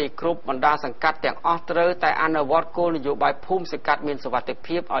ជោគជ័យគ្រប់បណ្ដាសង្កាត់ទាំងអស់ត្រូវតែអនុវត្តគោលនយោបាយភូមិសង្កាត់មានសុវត្ថិ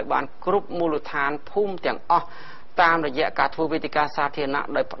ភាពឲ្យបានគ្រប់មូលដ្ឋានភូមិទាំងអស់តាមរយៈការធ្វើវេទិកាសាធារណៈ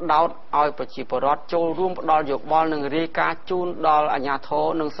ដោយផ្ដោតឲ្យប្រជាពលរដ្ឋចូលរួមផ្ដល់យោបល់និងរាយការណ៍ជូនដល់អាជ្ញាធរ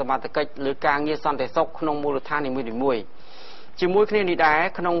និងសមត្ថកិច្ចលើការងារសន្តិសុខក្នុងមូលដ្ឋាននីមួយៗជាមួយគ្នានេះដែរ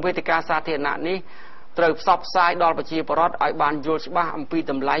ក្នុងវេទិកាសាធារណៈនេះត្រូវផ្សព្វផ្សាយដល់ប្រជាពលរដ្ឋឲ្យបានយល់ច្បាស់អំពី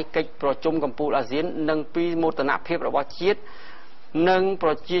តម្លៃកិច្ចប្រជុំកំពូលអាស៊ាននិងពីមោទនភាពរបស់ជាតិនិងប្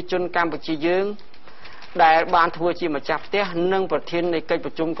រជាជនកម្ពុជាយើងដែលបានធ្វើជាម្ចាស់ផ្ទះនិងប្រធាននៃកិច្ចប្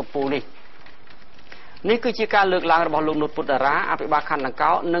រជុំកំពូលនេះគឺជាការលើកឡើងរបស់លោកនុតពុទ្ធតារាអភិបាលខណ្ឌដង្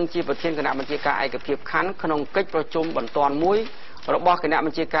កោនិងជាប្រធានគណៈបញ្ជាការឯកភាពខណ្ឌក្នុងកិច្ចប្រជុំបន្ទាន់មួយរបស់គណៈប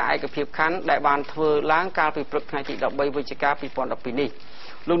ញ្ជាការឯកភាពខណ្ឌដែលបានធ្វើឡើងកាលពីព្រឹកថ្ងៃទី13វិច្ឆិកា2012នេះ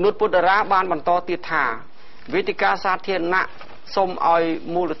លោកនុតពុទ្ធតារាបានបន្តទៀតថាវេទិកាសាធារណៈសូមឲ្យ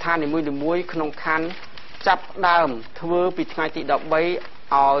មូលដ្ឋាននីមួយៗក្នុងខណ្ឌចាប់ដើមធ្វើពីថ្ងៃទី13ឲ្យ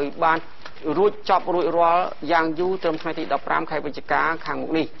បានចប់រួចរាល់យ៉ាងយូរត្រឹមថ្ងៃទី15ខែវិច្ឆិកាខាងមុ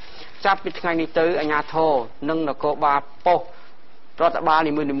ខនេះចាប់ពីថ្ងៃនេះទៅអាជ្ញាធរនិងនគរបាលប៉ុស្តិ៍រដ្ឋបាល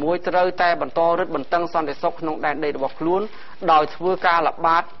នីមួយៗត្រូវតែបន្តរឹតបន្តឹងសន្តិសុខក្នុងដែនដីរបស់ខ្លួនដោយធ្វើការល្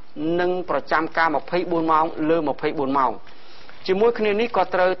បាតនិងប្រចាំការ24ម៉ោងលើ24ម៉ោងជាមួយគ្នានេះក៏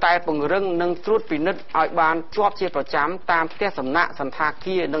ត្រូវតែពង្រឹងនិងត្រួតពិនិត្យឲ្យបានជាប់ជាប្រចាំតាមផ្ទះសំណាក់សន្តា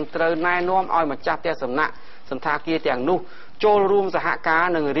គារនិងត្រូវណែនាំឲ្យម្ចាស់ផ្ទះសំណាក់សន្តាគារទាំងនោះចូលរួមសហការ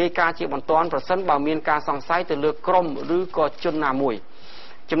និងរាយការណ៍ជាបន្ទាន់ប្រសិនបើមានការសង្ស័យទៅលើក្រុមឬក៏ជនណាមួយ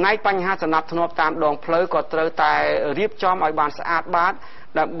ចំណែកបញ្ហាសណ្ដាប់ធ្នាប់តាមដងផ្លូវក៏ត្រូវតែរៀបចំឲ្យបានស្អាតបាត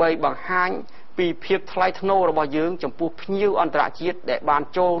ដើម្បីបង្ហាញពីភាពថ្លៃថ្នូររបស់យើងចំពោះភ្ញៀវអន្តរជាតិដែលបាន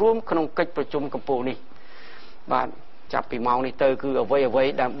ចូលរួមក្នុងកិច្ចប្រជុំកំពូលនេះបាទចាប់ពីម៉ោងនេះទៅគឺអ្វី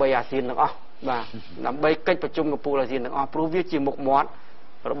ដើម្បីអាស៊ានទាំងអស់បាទដើម្បីកិច្ចប្រជុំកំពូលអាស៊ានទាំងអស់ព្រោះវាជាមុខមាត់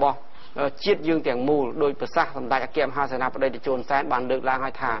របស់ជាតិយើងទាំងមូលដោយប្រសាសន៍សម្ដេចអគ្គមហាសេនាបតីតេជោ ហ៊ុនសែនបានលើកឡើង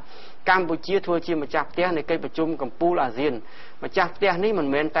ឲ្យថាកម្ពុជាធ្វើជាម្ចាស់ផ្ទះនៃកិច្ចប្រជុំកំពូលអាស៊ានម្ចាស់ផ្ទះនេះមិន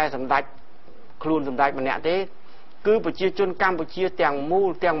មែនតែសម្ដេចខ្លួនសម្ដេចម្នាក់ទេគឺប្រជាជនកម្ពុជាទាំងមូល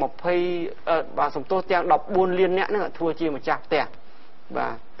ទាំង20បាទសំទោសទាំង14លាននាក់ហ្នឹងធ្វើជាម្ចាស់ផ្ទះបា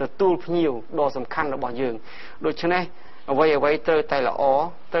ទទទួលភ្ញៀវដ៏សំខាន់របស់យើងដូច្នេះអ្វីត្រូវតែល្អ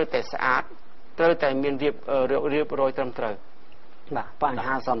ត្រូវតែស្អាតត្រូវតែមានរៀបរយត្រឹមត្រូវបាទបញ្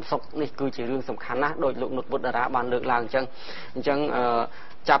ហាសន្តិសុខនេះគឺជារឿងសំខាន់ណាស់ដោយលោកនុតពុទ្ធតារាបានលើកឡើងអញ្ចឹង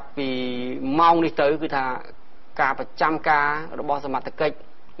ចាប់ពីម៉ោងនេះទៅគឺថាការប្រចាំការរបស់សមត្ថកិច្ច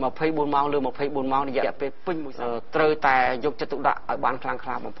24ម៉ោងលើ24ម៉ោងរយៈពេលពេញមួយត្រូវតែយកចិត្តទុកដាក់ឲ្យបានខ្លាំងក្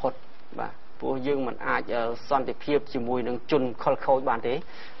លាបំផុតបាទ ព្រោះយើងមិនអាចសន្តិភាពជាមួយនឹងជនខលខូចបានទេ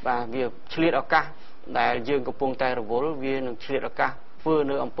បាទវាឆ្លៀតឱកាសដែលយើងកំពុងតែរវល់វានឹងឆ្លៀតឱកាសធ្វើ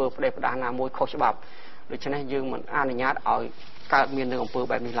នៅអំពើផ្ដេសផ្ដាសណាមួយខុសច្បាប់ដូច្នេះយើងមិនអនុញ្ញាតឲ្យកើតមាននៅអំពើ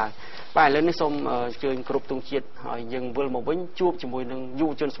បែបនេះឡើយបាទឥឡូវនេះសូមអញ្ជើញគ្រប់ទងជាតិហើយយើងវិលមកវិញជួបជាមួយនឹងយុ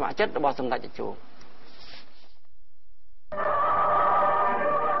វជនស្ម័គ្រចិត្តរបស់សម្ដេចតេជោ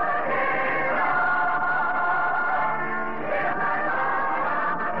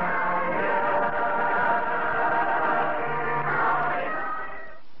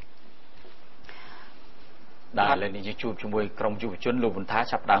ដែលឥឡូវនេះយើងជួបជាមួយក្រុមយុវជនលោកវណ្ថា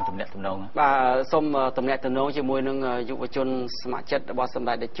ចាប់ដើមទំនាក់ទំនងបាទសូមទំនាក់ទំនងជាមួយនឹងយុវជនស្ម័គ្រចិត្តរបស់សម្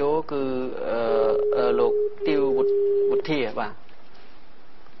ដេចតេជោគឺលោកទាវវុធាបាទ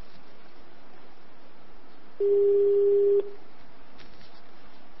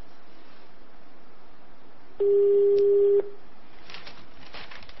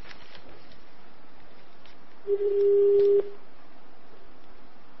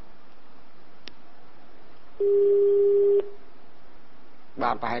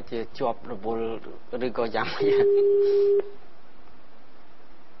បាទប្រហែលជាជាប់រវល់ឬក៏យ៉ាងម៉េច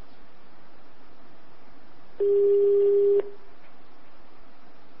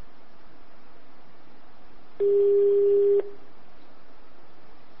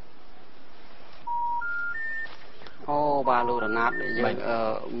អូបាទលោករណាត់យើង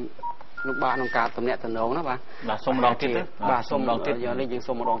លោកបាទក្នុងការតំណាក់តំណងណាបាទសូមម្ដងទៀតបាទសូមម្ដងទៀតយើងនេះយើង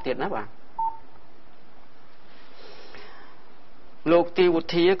សូមម្ដងទៀតណាបាទលោកទីវុ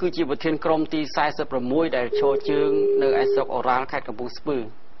ធាគឺជាប្រធានក្រុមទី46ដែលឈរជើងនៅឯស្រុកអូរ៉ាល់ខេត្តកំពង់ស្ពឺ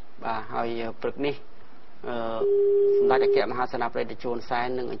បាទហើយព្រឹកនេះសម្ដេចអគ្គមហាសេនាបតីតេជោសែន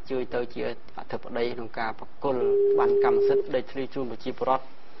នឹងអញ្ជើញទៅជាអធិបតីក្នុងការប្រគល់បានកម្មសិទ្ធិដីធ្លីជូនប្រជាពលរដ្ឋ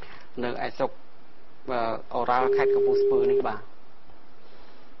នៅឯស្រុកអូរ៉ាល់ខេត្តកំពង់ស្ពឺនេះបាទ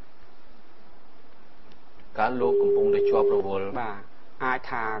កាលលោកកំពុងតែជាប់រវល់បាទអាច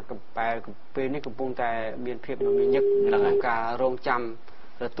ថាកំប៉ែពេលនេះកំពុងតែមានភាពមមាញឹកក្នុងការរងចាំ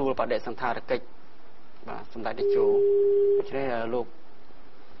ទទួលបដិសណ្ឋារកិច្ចបាទសម្ដេចតេជោដូច្នេះលោក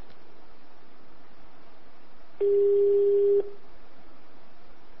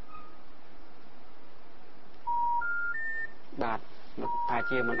បាទថា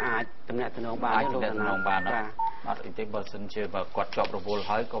ជាមិនអាចតំណាក់តំណងបានទេលោកតំណងបានអត់អីទេបើសិនជាបើគាត់ជាប់រវល់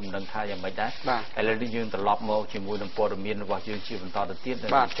ហើយក៏មិនដឹងថាយ៉ាងម៉េចដែរឥឡូវនេះយើងត្រឡប់មកជាមួយនឹងព័ត៌មានរបស់យើងជាបន្តទៅទៀតនៅ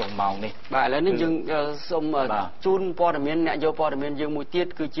ចុងម៉ោងនេះបាទឥឡូវនេះយើងសូមជូនព័ត៌មានអ្នកយកព័ត៌មានយើងមួយទៀត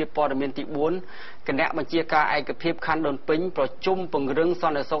គឺជាព័ត៌មានទី4គណៈបញ្ជាការឯកភាពខណ្ឌដូនពេញប្រជុំពង្រឹងស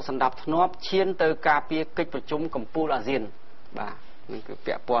ន្តិសុខសណ្ដាប់ធ្នាប់ឈានទៅការពារកិច្ចប្រជុំកំពូលអាស៊ានបាទនេះគឺ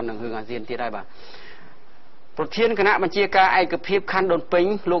ពាក់ព័ន្ធនឹងរឿងអាស៊ានទៀតហើយបាទប្រធានគណៈបញ្ជាការឯកភាពខណ្ឌដូនពេញ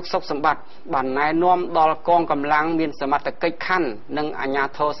លោកសុកសម្បត្តិបានណែនាំដល់កងកម្លាំងមានសមត្ថកិច្ចខណ្ឌនិងអាជ្ញា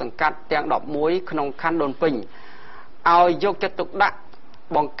ធរសង្កាត់ទាំង11ក្នុងខណ្ឌដូនពេញឲ្យយកចិត្តទុកដាក់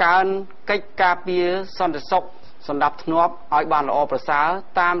បង្កើនកិច្ចការពារសន្តិសុខសណ្ដាប់ធ្នាប់ឲ្យបានល្អប្រសើរ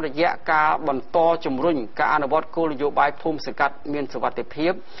តាមរយៈការបន្តជំរុញការអនុវត្តគោលនយោបាយភូមិសង្កាត់មានសុវត្ថិភា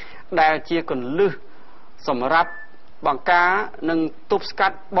ពដែលជាគន្លឹះសម្រាប់បង្ការនិងទប់ស្កា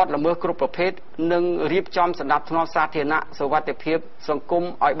ត់បទល្មើសគ្រប់ប្រភេទនិងរៀបចំសណ្ដាប់ធ្នាប់សាធារណៈសុវត្ថិភាពសង្គម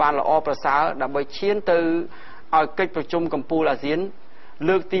ឲ្យបានល្អប្រសើរដើម្បីឈានទៅឲ្យកិច្ចប្រជុំកំពូលអាស៊ាន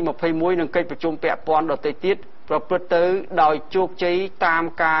លើកទី21និងកិច្ចប្រជុំពាក់ព័ន្ធដទៃទៀតប្រព្រឹត្តទៅដោយជោគជ័យតាម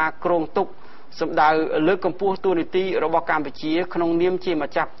ការគ្រោងទុកសម្ដៅលើកកម្ពស់ទូនីតិរបស់កម្ពុជាក្នុងនាមជា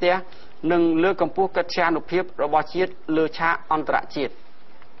ម្ចាស់ផ្ទះនិងលើកកម្ពស់កិត្យានុភាពរបស់ជាតិលើឆាកអន្តរជាតិ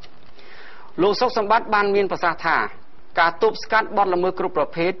លោកសុកសម្បត្តិបានមានប្រសាសន៍ថាការទប់ស្កាត់បទល្មើសគ្រប់ប្រ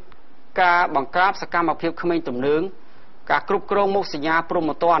ភេទការបង្ក្រាបសកម្មភាពក្មេងទំនើងការគ្រប់គ្រងមុខសញ្ញាព្រហ្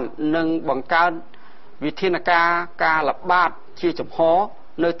មទណ្ឌនិងបង្កើតវិធានការល្បាតជាចំហ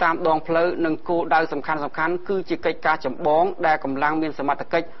នៅតាមដងផ្លូវនិងគោលដៅសំខាន់គឺជាកិច្ចការចម្បងដែលកម្លាំងមានសមត្ថ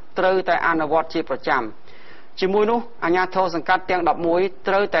កិច្ចត្រូវតែអនុវត្តជាប្រចាំជាមួយនោះអាជ្ញាធរសង្កាត់ទាំង11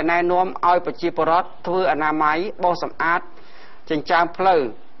ត្រូវតែណែនាំឲ្យប្រជាពលរដ្ឋធ្វើអនាម័យបោសសម្អាតចិញ្ចើមផ្លូវ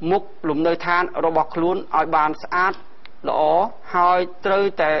មុខលំនៅឋានរបស់ខ្លួនឲ្យបានស្អាតល្អហើយត្រូវ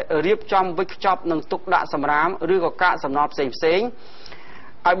តែរៀបចំវិច្ចខ្ចប់និងទុកដាក់សម្រាមឬក៏កាកសំណល់ផ្សេង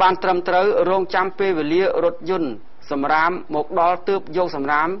ឲ្យបានត្រឹមត្រូវរងចាំពេលវេលារថយន្តសម្រាមមកដល់ទើបយកសម្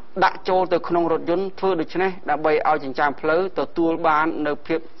រាមដាក់ចូលទៅក្នុងរថយន្តធ្វើដូច្នេះដើម្បីឲ្យចិញ្ចើមផ្លូវទទួលបាននៅ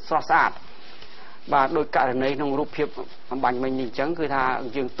ភាពស្រស់ស្អាតបាទដោយករណីក្នុងរូបភាពអំបញ្ញមិញនេះអញ្ចឹងគឺថា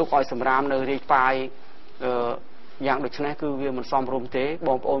យើងទុកឲ្យសម្រាមនៅរាយប៉ាយយ៉ាងដូចនេះគឺវាមិនសមរម្យទេប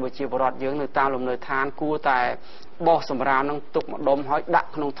ងប្អូនប្រជាពលរដ្ឋយើងនៅតាមលំនៅឋានគួរតែបោះសម្រាមនឹងទុកម្ដុំហើយដាក់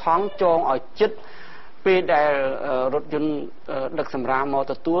ក្នុងថង់ចងឲ្យជិតពេលដែលរថយន្តដឹកសម្រាមមក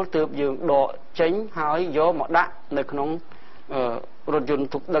ទទួលទើបយើងដកចេញហើយយកមកដាក់នៅក្នុង រថយន្ត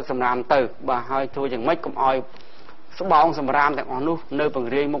ទុកដឹកសម្រាមទៅបាទហើយធ្វើយ៉ាងម៉េចកុំឲ្យស្បោងសម្រាមទាំងអស់នោះនៅប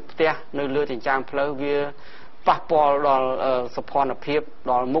ង្រៀងមុខផ្ទះនៅលើចិញ្ចើមផ្លូវវាប៉ះពាល់ដល់សុខភាព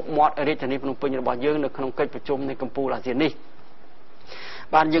ដល់មុខមាត់រាជធានីភ្នំពេញរបស់យើងនៅក្នុងកិច្ចប្រជុំនៃកម្ពុជាអាស៊ាននេះ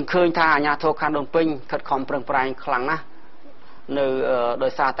បានយើងឃើញថាអាជ្ញាធរខណ្ឌដូនពេញខិតខំប្រឹងប្រែងខ្លាំងណាស់នៅដោ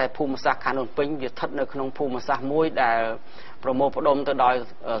យសារតែភូមិសាស្ត្រខណ្ឌដូនពេញវាស្ថិតនៅក្នុងភូមិសាស្ត្រមួយដែលប្រមូលផ្ដុំទៅដោយ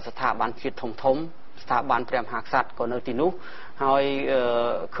ស្ថាប័នជាតិធំស្ថាប័នព្រះមហាក្សត្រក៏នៅទីនោះហើយ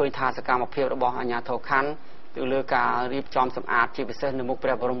ឃើញថាសកម្មភាពរបស់អាជ្ញាធរខណ្ឌទៅលើការរៀបចំសម្អាតជាពិសេសនៅមុខព្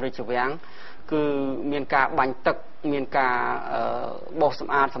រះបរមរាជវាំងគឺមានការបាញ់ទឹកមានការបោសស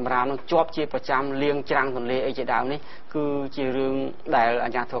ម្អាតសម្រាមនឹងជាប់ជាប្រចាំលាងច្រាំងទន្លេអីជាដើមនេះគឺជារឿងដែលអា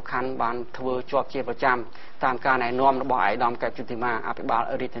ជ្ញាធរខណ្ឌបានធ្វើជាប់ជាប្រចាំតាមការណែនាំរបស់ឯកឧត្តមកែបជុតិមាអភិបាល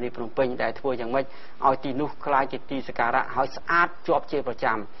រាជធានីភ្នំពេញដែលធ្វើយ៉ាងម៉េចឲ្យទីនោះក្លាយជាទីសក្ការៈហើយស្អាតជាប់ជាប្រ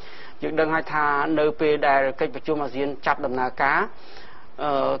ចាំយើងដឹងហើយថានៅពេលដែលកិច្ចប្រជុំអាស៊ានចាប់ដំណើរការ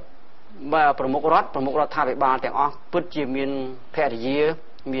ប្រមុខរដ្ឋាភិបាលទាំងអស់ពិតជាមានភរិយា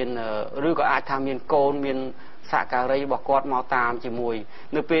មានឬក៏អាចថាមានកូនមានសហការីរបស់គាត់មកតាមជាមួយ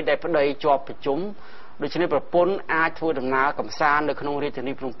នៅពេលដែលប្តីជាប់ប្រជុំដូច្នេះប្រពន្ធអាចធ្វើដំណើរកម្សាន្តនៅក្នុងរាជធា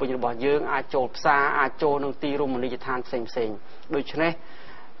នីភ្នំពេញរបស់យើងអាចចូលផ្សារអាចចូលនៅទីរមណីយដ្ឋានផ្សេងដូច្នេះ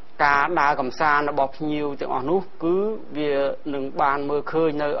ការដើរកម្សាន្តរបស់ភ្ញៀវទាំងអស់នោះគឺវានឹងបានមើលឃើញ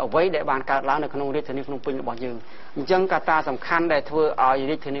នៅអ្វីដែលបានកើតឡើងនៅក្នុងរាជធានីភ្នំពេញរបស់យើងអញ្ចឹងកត្តាសំខាន់ដែលធ្វើឲ្យ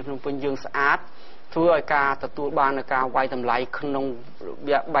រាជធានីភ្នំពេញយើងស្អាតធ្វើឲ្យការទទួលបាននូវការវាយតម្លៃក្នុង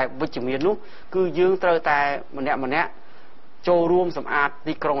បែបវិជ្ជមាននោះគឺយើងត្រូវតែម្នាក់ចូលរួមសម្អាត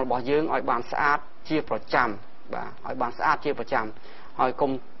ទីក្រុងរបស់យើងឲ្យបានស្អាតជាប្រចាំបាទឲ្យបានស្អាតជាប្រចាំហើយ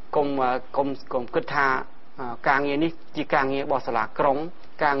កុំគិតថាការងារនេះជាការងាររបស់សាលាក្រុង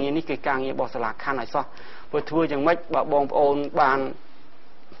ការងារនេះគឺការងាររបស់សាលាខណ្ឌឲ្យសោះព្រោះធ្វើយ៉ាងម៉េចបើបងប្អូនបាន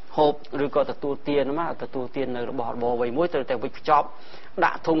ហូបឬក៏ទទួលទាននៅរបស់របរអ្វីមួយត្រូវតែវិចខ្ចប់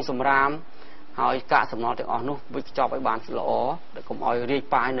ដាក់ធុងសម្រាមហើយកាកសំណល់ទាំងអស់នោះវិចខ្ចប់ឲ្យបានល្អដែលកុំឲ្យរាយ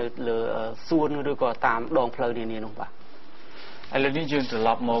ប៉ាយនៅលើសួនឬក៏តាមដងផ្លូវនានានោះបាទឥឡូវនេះយើងត្រឡ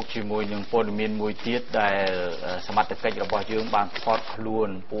ប់មកជាមួយនឹងព័ត៌មានមួយទៀតដែលសមត្ថកិច្ចរបស់យើងបានថតខ្លួន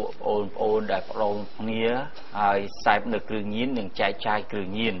ពួកបងប្អូនដែលប្តូរគ្នាហើយសេពនៅគ្រឿងញៀននិងចែកចាយគ្រឿង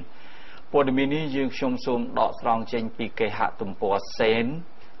ញៀនព័ត៌មាននេះយើងខ្ញុំសូមដកស្រង់ចេញពីគេហទំព័រសេន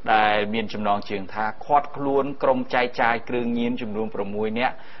ដែលមានចំណងជើងថាខាត់ខ្លួនក្រុមចែកចាយគ្រឿងញៀនចំនួន6នា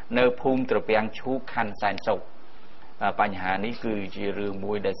ក់នៅភូមិត្រពាំងឈូកខណ្ឌសែនសុខបញ្ហានេះគឺជារឿង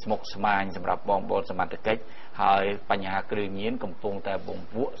មួយដែលស្មុគស្មាញសម្រាប់បងប្អូនសមត្ថកិច្ចហើយបញ្ហាគ្រឿងញៀនកំពុងតែបង្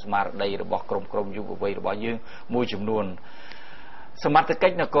វក់ស្មារតីរបស់ក្រុមយុវវ័យរបស់យើងមួយចំនួនសមត្ថកិ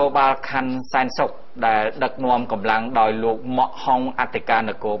ច្ចនគរបាលខណ្ឌសែនសុខដែលដឹកនាំកម្លាំងដោយលោកម៉ាក់ហុងអធិការ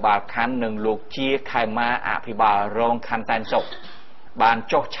នគរបាលខណ្ឌនិងលោកជាខេមាអភិបាលរងខណ្ឌសែនសុខបាន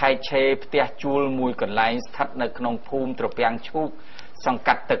ចុះឆែកឆេរផ្ទះជួលមួយកន្លែងស្ថិតនៅក្នុងភូមិត្រពាំងឈូកសង្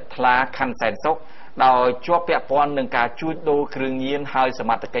កាត់ទឹកថ្លាខណ្ឌសែនសុខដោយជាប់ពាក់ព័ន្ធនឹងការជួញដូរគ្រឿងញៀនហើយស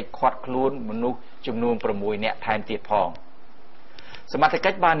មត្ថកិច្ចឃាត់ខ្លួនមនុស្សចំនួន6នាក់ថែមទៀតផងសមត្ថកិ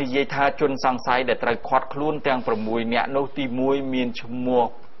ច្ចបាននិយាយថាជនសង្ស័យដែលត្រូវឃាត់ខ្លួនទាំង6នាក់នោះទី1មានឈ្មោះ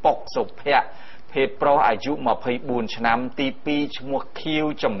ប៉ុកសុភ័ក្រភេទប្រុសអាយុ24ឆ្នាំទី2ឈ្មោះខៀវ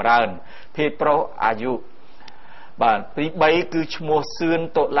ចម្រើនភេទប្រុសអាយុបាទទី3គឺឈ្មោះសឿន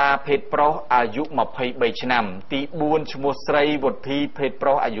តុលាភេទប្រុសអាយុ23ឆ្នាំទី4ឈ្មោះស្រីវុធីភេទប្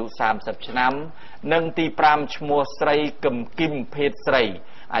រុសអាយុ30ឆ្នាំនិងទី5ឈ្មោះស្រីកឹមគឹមភេទស្រី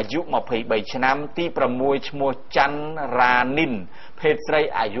អាយុ23ឆ្នាំទី6ឈ្មោះច័ន្ទរានិនភេទស្រី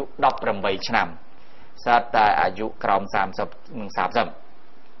អាយុ18ឆ្នាំស្រាប់តែអាយុក្រោម30និង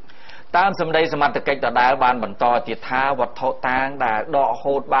30តាមសម្ដីសមត្ថកិច្ចដដែលបានបន្តទៀតថាវត្ថុតាងដែលដក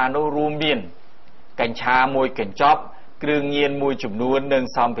ហូតបាននោះរួមមានកញ្ឆាមួយកញ្ចប់គ្រឿងញៀនមួយចំនួននិង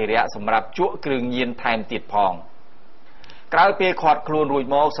សម្ភារៈសម្រាប់ជក់គ្រឿងញៀនថែមទៀតផងក្រោយពេលឃាត់ខ្លួនរួច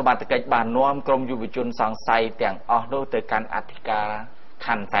មកសមត្ថកិច្ចបាននាំក្រុមយុវជនសង្ស័យទាំងអស់នោះទៅកាន់អធិការខ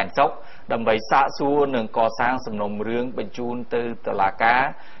ណ្ឌសែនសុខដើម្បីសាកសួរនិងកសាងសំណុំរឿងបញ្ជូនទៅតុលាការ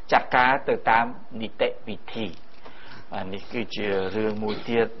ចាត់ការទៅតាមនីតិវិធីនេះគឺជារឿងមួយ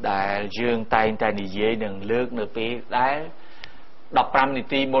ទៀតដែលយើងតែងតែនិយាយនិងលើកនៅពេលដែល15នា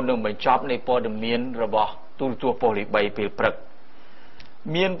ទីមុននឹងបញ្ចប់នៃព័ត៌មានរបស់ទូរទស្សន៍ប៉ុស្តិ៍លេខ3ពេលព្រឹក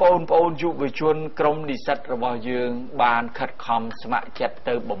មានបងប្អូនយុវជនក្រុមនិស្សិតរបស់យើងបានខិតខំស្ម័គ្រចិត្ត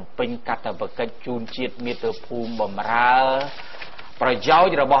ទៅបំពេញកាតព្វកិច្ចជូនជាតិមាតុភូមិបម្រើប្រយោជ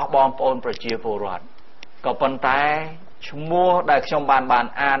ន៍របស់បងប្អូនប្រជាពលរដ្ឋក៏ប៉ុន្តែឈ្មោះដែលខ្ញុំបាន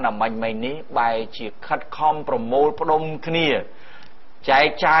អានអំបញ្ញមិញនេះបែរជាខិតខំប្រមូលផ្ដុំគ្នាចែក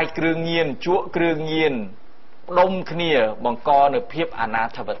ចាយគ្រឿងញៀនជក់គ្រឿងញៀនផ្ដុំគ្នាបង្កនៅភាពអនា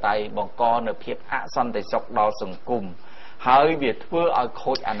ធិបតេយ្យបង្កនៅភាពអសន្តិសុខដល់សង្គមហើយវាធ្វើឲ្យ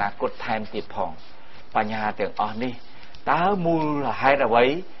ខូចអនាគតថែមទៀតផងបញ្ហាទាំងអស់នេះ ตามูลให้เอาไว้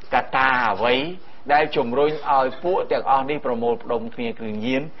กาตาไว้ได้จมรุ่งเอาพวกแต่ออกนี่ประโมทดมเคลียร์กลืน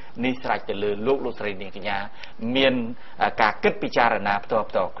ยินนิสัยจะเลือลูกลูกสรีนี่กันยาเมียนการกึศพิจารณาตั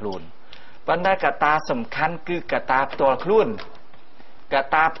วครูนปัญหากาตาสำคัญคือกาตาตัวครูนกา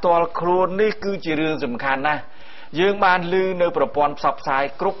ตาตัวครูนนี่คือจีเรื่องสำคัญนะยืงบานลือในประปอนสับสาย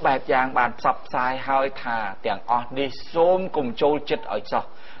กรุ๊ปแบบอย่างบานสับสายหายทาแต่งออกนี่ส้มกลุ่มโจจิตอ่อยซอ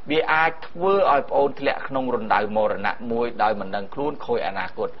บีอาร์เวอร์อ่อยโอนทะเลขนงรุนดาวมรณะมวยดาวมันดังครูนคอยอนา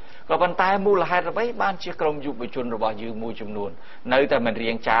คตก็บรรทายมูลหายระบายบ้านเชื่อกรมยุบจุนระบายยืมมูจำนวนในแต่มันเรี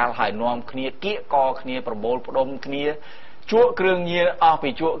ยงจ้าหายนอมเคลียเกี้ยกอเคลียประโบลประดมเคลียชั่วเครื่องเงียนออกไป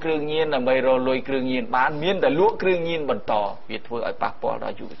ชั่วเครื่องเงียนไม่รอลอยเครื่องเงียนบ้านเมียนแต่ลวกเครื่องเงียนบรรต่อเวียดเวอร์ไอ้ปากปอเรา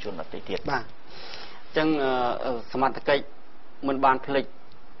อยู่จุนระเทียบบ้างจังสมัติกิจมันบานผลิต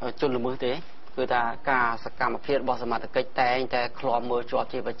จุนละมือเตะคือถ้าการสกรรมเพียรบอสมัติกิจแต่คลอมมือจอด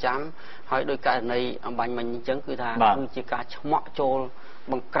ที่ประจำให้โดยการในบันมันจังคือถ้าคือจีการชมโจ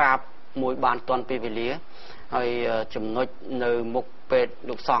บังกราบมวยบานตอนปีเวลีให้จำนวนในมุกเป็ด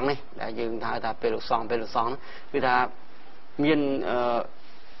ลูกซองนี่แต่ยืนถ้าเป็นลูกซองคือถ้ามีน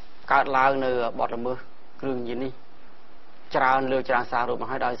การลาวในบอดละมือเครื่องยินนี่จราเลือกจราสารุมา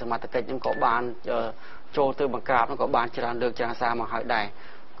ให้ได้สมัติกิจยังก็บานโจตือบังกราบนั่นก็บานจราเลือกจราสามาให้ได้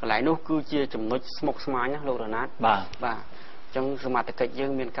หลายนู้คือเชี่ยจำนวนสมกสมัยนะโลกนั้นบ่าจังสมัติกิจยัง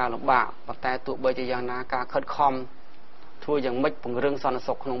มีการลำบากแต่ตัวเบย์จะยังนาการคัดคอมทั่วอย่างไม่ปุ่งเรื่องสอนศ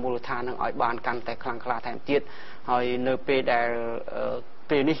กขนมบุรุษทานนั่งอ่อยบานกันแต่คลังคลาแถมเตี้ยให้เนเปได้เ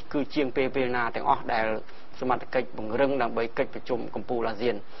ปนี่คือเชียงเปนาแต่อ้อได้สมัติกิจปุ่งเรื่องดังใบกิจประชุมกัมพูลาเซี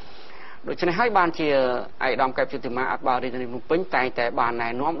ยนโดยเฉพาะให้บานเชียไอ้ดำกับจุดมาอัดบารีในมุมปิ้งแต่บานใน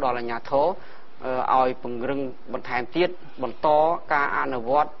น้อมดอลญาโถเอาปุ่งเรื่องบนแถมเตี้ยบนโต๊ะการอ่าน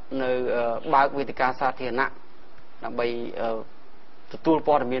วอดในบาวิธีการสาธารณะดังใบตัวป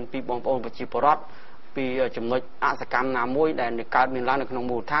อดมีนปีบองปอนปจิปรอดปีจำนวนอาสกรรมนามวยแต่ในการมีร้านในขนม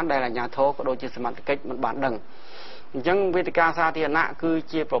หมูท่านได้ละญาโถก็โดยจิตสมัติกิจมันบานดังยังวิธีการสาธารณะคือ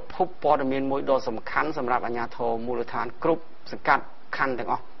เจี๊ยบพบปอดมีนมวยโดยสำคัญสำหรับญาโถมูลฐานกรุ๊ปสกัดคันแต่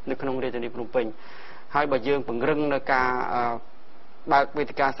อ๋อในขนมเรียนในพนมเปญให้บะยืงปุ่งเรื่องในการบางวิ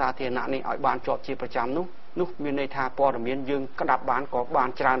ธีการสาธารณะนี่อ่อยบานจอบชีประจำนุมีในทาปอดมีนยืงกระดับบานกอบาน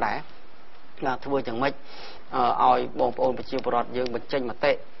จราได้là thưa chẳng mấy oi bông ôn bị chiều bọt dương bật tranh mà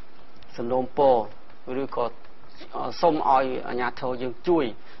tệ sầm nôm po rồi có sông oi nhà thầu dương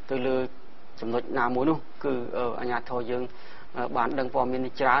chui từ lừa chấm nốt nào muốn luôn cứ nhà thầu dương bán đằng po miền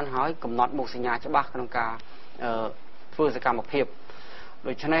trán hỏi cầm nọt một sinh nhà cho bác trong cả phương sẽ cả một hiệp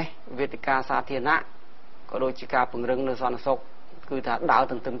rồi cho nên Việt ca sa thiên nã có đôi chỉ ca phừng rừng nơi son sộc cứ thà đào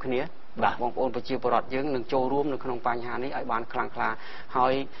từng từng cái nĩa bông ôn bị chiều bọt dương đừng trâu rúm đừng không pan nhà này ai bán khlang khla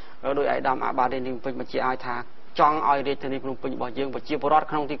hỏiโดยไอ้ดำอาบาเดนิเป็นมาเชียไอทาจ้องไอเดทนิเป็นเป็นบ่อยืงบ่อเชียบรอด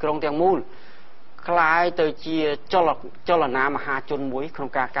ขนมที่กรงเตียงมูลคล้ายเตยเชียเจ้าละน้ำมาหาจนมุ้ยขนม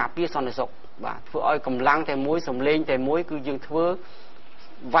กากาเปียซอนในศกบ่าเพื่อไอ้กำลังแต่มุ้ยสมเลงแต่มุ้ยคือยืงเถื่อ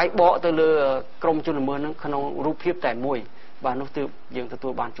ไว้เบาเตยเรือกรมจุลเมืองนั้นขนมรูปเพียบแต่มุ้ยบ่านุตือยืงตั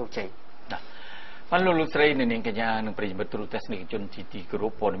วบานโจเจมันลุลุสเรย์ในเนียงกัญญาหนึ่งปริมาตรเทศนิคจนทีตีกรุ๊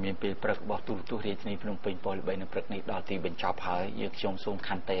ปปอนมีเป็นประกอบตุเรศนีพนมเป็นปอลใบในประกนิดดอตีเป็นชาวพายยึกชงทรง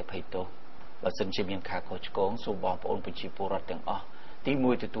คันเตะไพโตว่าสัญชีมีขาโคชโกงสูบอปอนเป็นชีโปรดแต่งอ๋อที่ม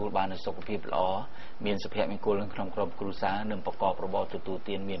วยตัวบานในสกปรกล้อมีนสเปียมีโกลังขนมกรอบกรุษาหนึ่งประกอบระบอบตัวเ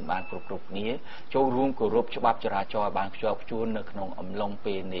ตียนมีนบานกรุบนี้โจร่วมกรุบฉบับจราจรบานชอบชวนในขนมอมลงเ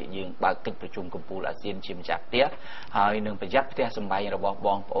ป็นในยืงบางกิจประชุมกัมพูอาเซียนชิมจากเตี้ยหายหนึ่งประยัดเตี้ยสมัยระบอบบ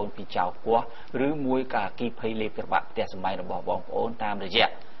องปอนปีเจ้ากัวหรือมวยกากีเพลเลประบัดเตี้ยสมัยระบอบบองปอนตามระยะ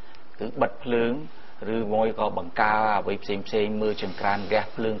คือบัดเพลิงหรือมวยก็บังกาไว้เซมมือจนกรานแก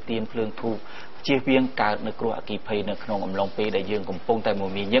เพลิงเตียนเพลิงถูกเชี่ยเพียงการในครัวกีเพย์ในขนมอมลงปีได้ยืงกุมปงแต่หมู่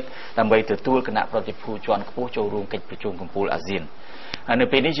มียึกทำใบตัวตัวคณะปฏิภูจรกู้โจรวมกิจประชุมกุมปูอาเซียนใน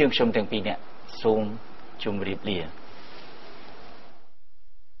ปีนี้ยืงชมถึงปีเนี่ยทรงชมรีบเรีย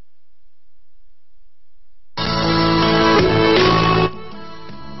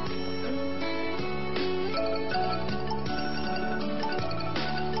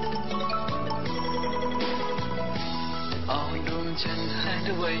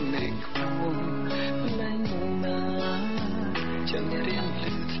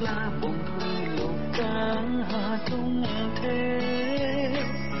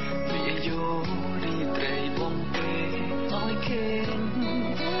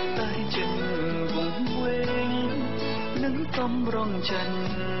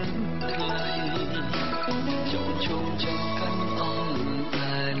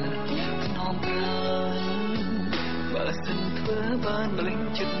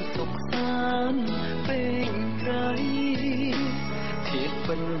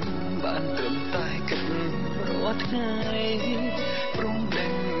ថ្ងៃ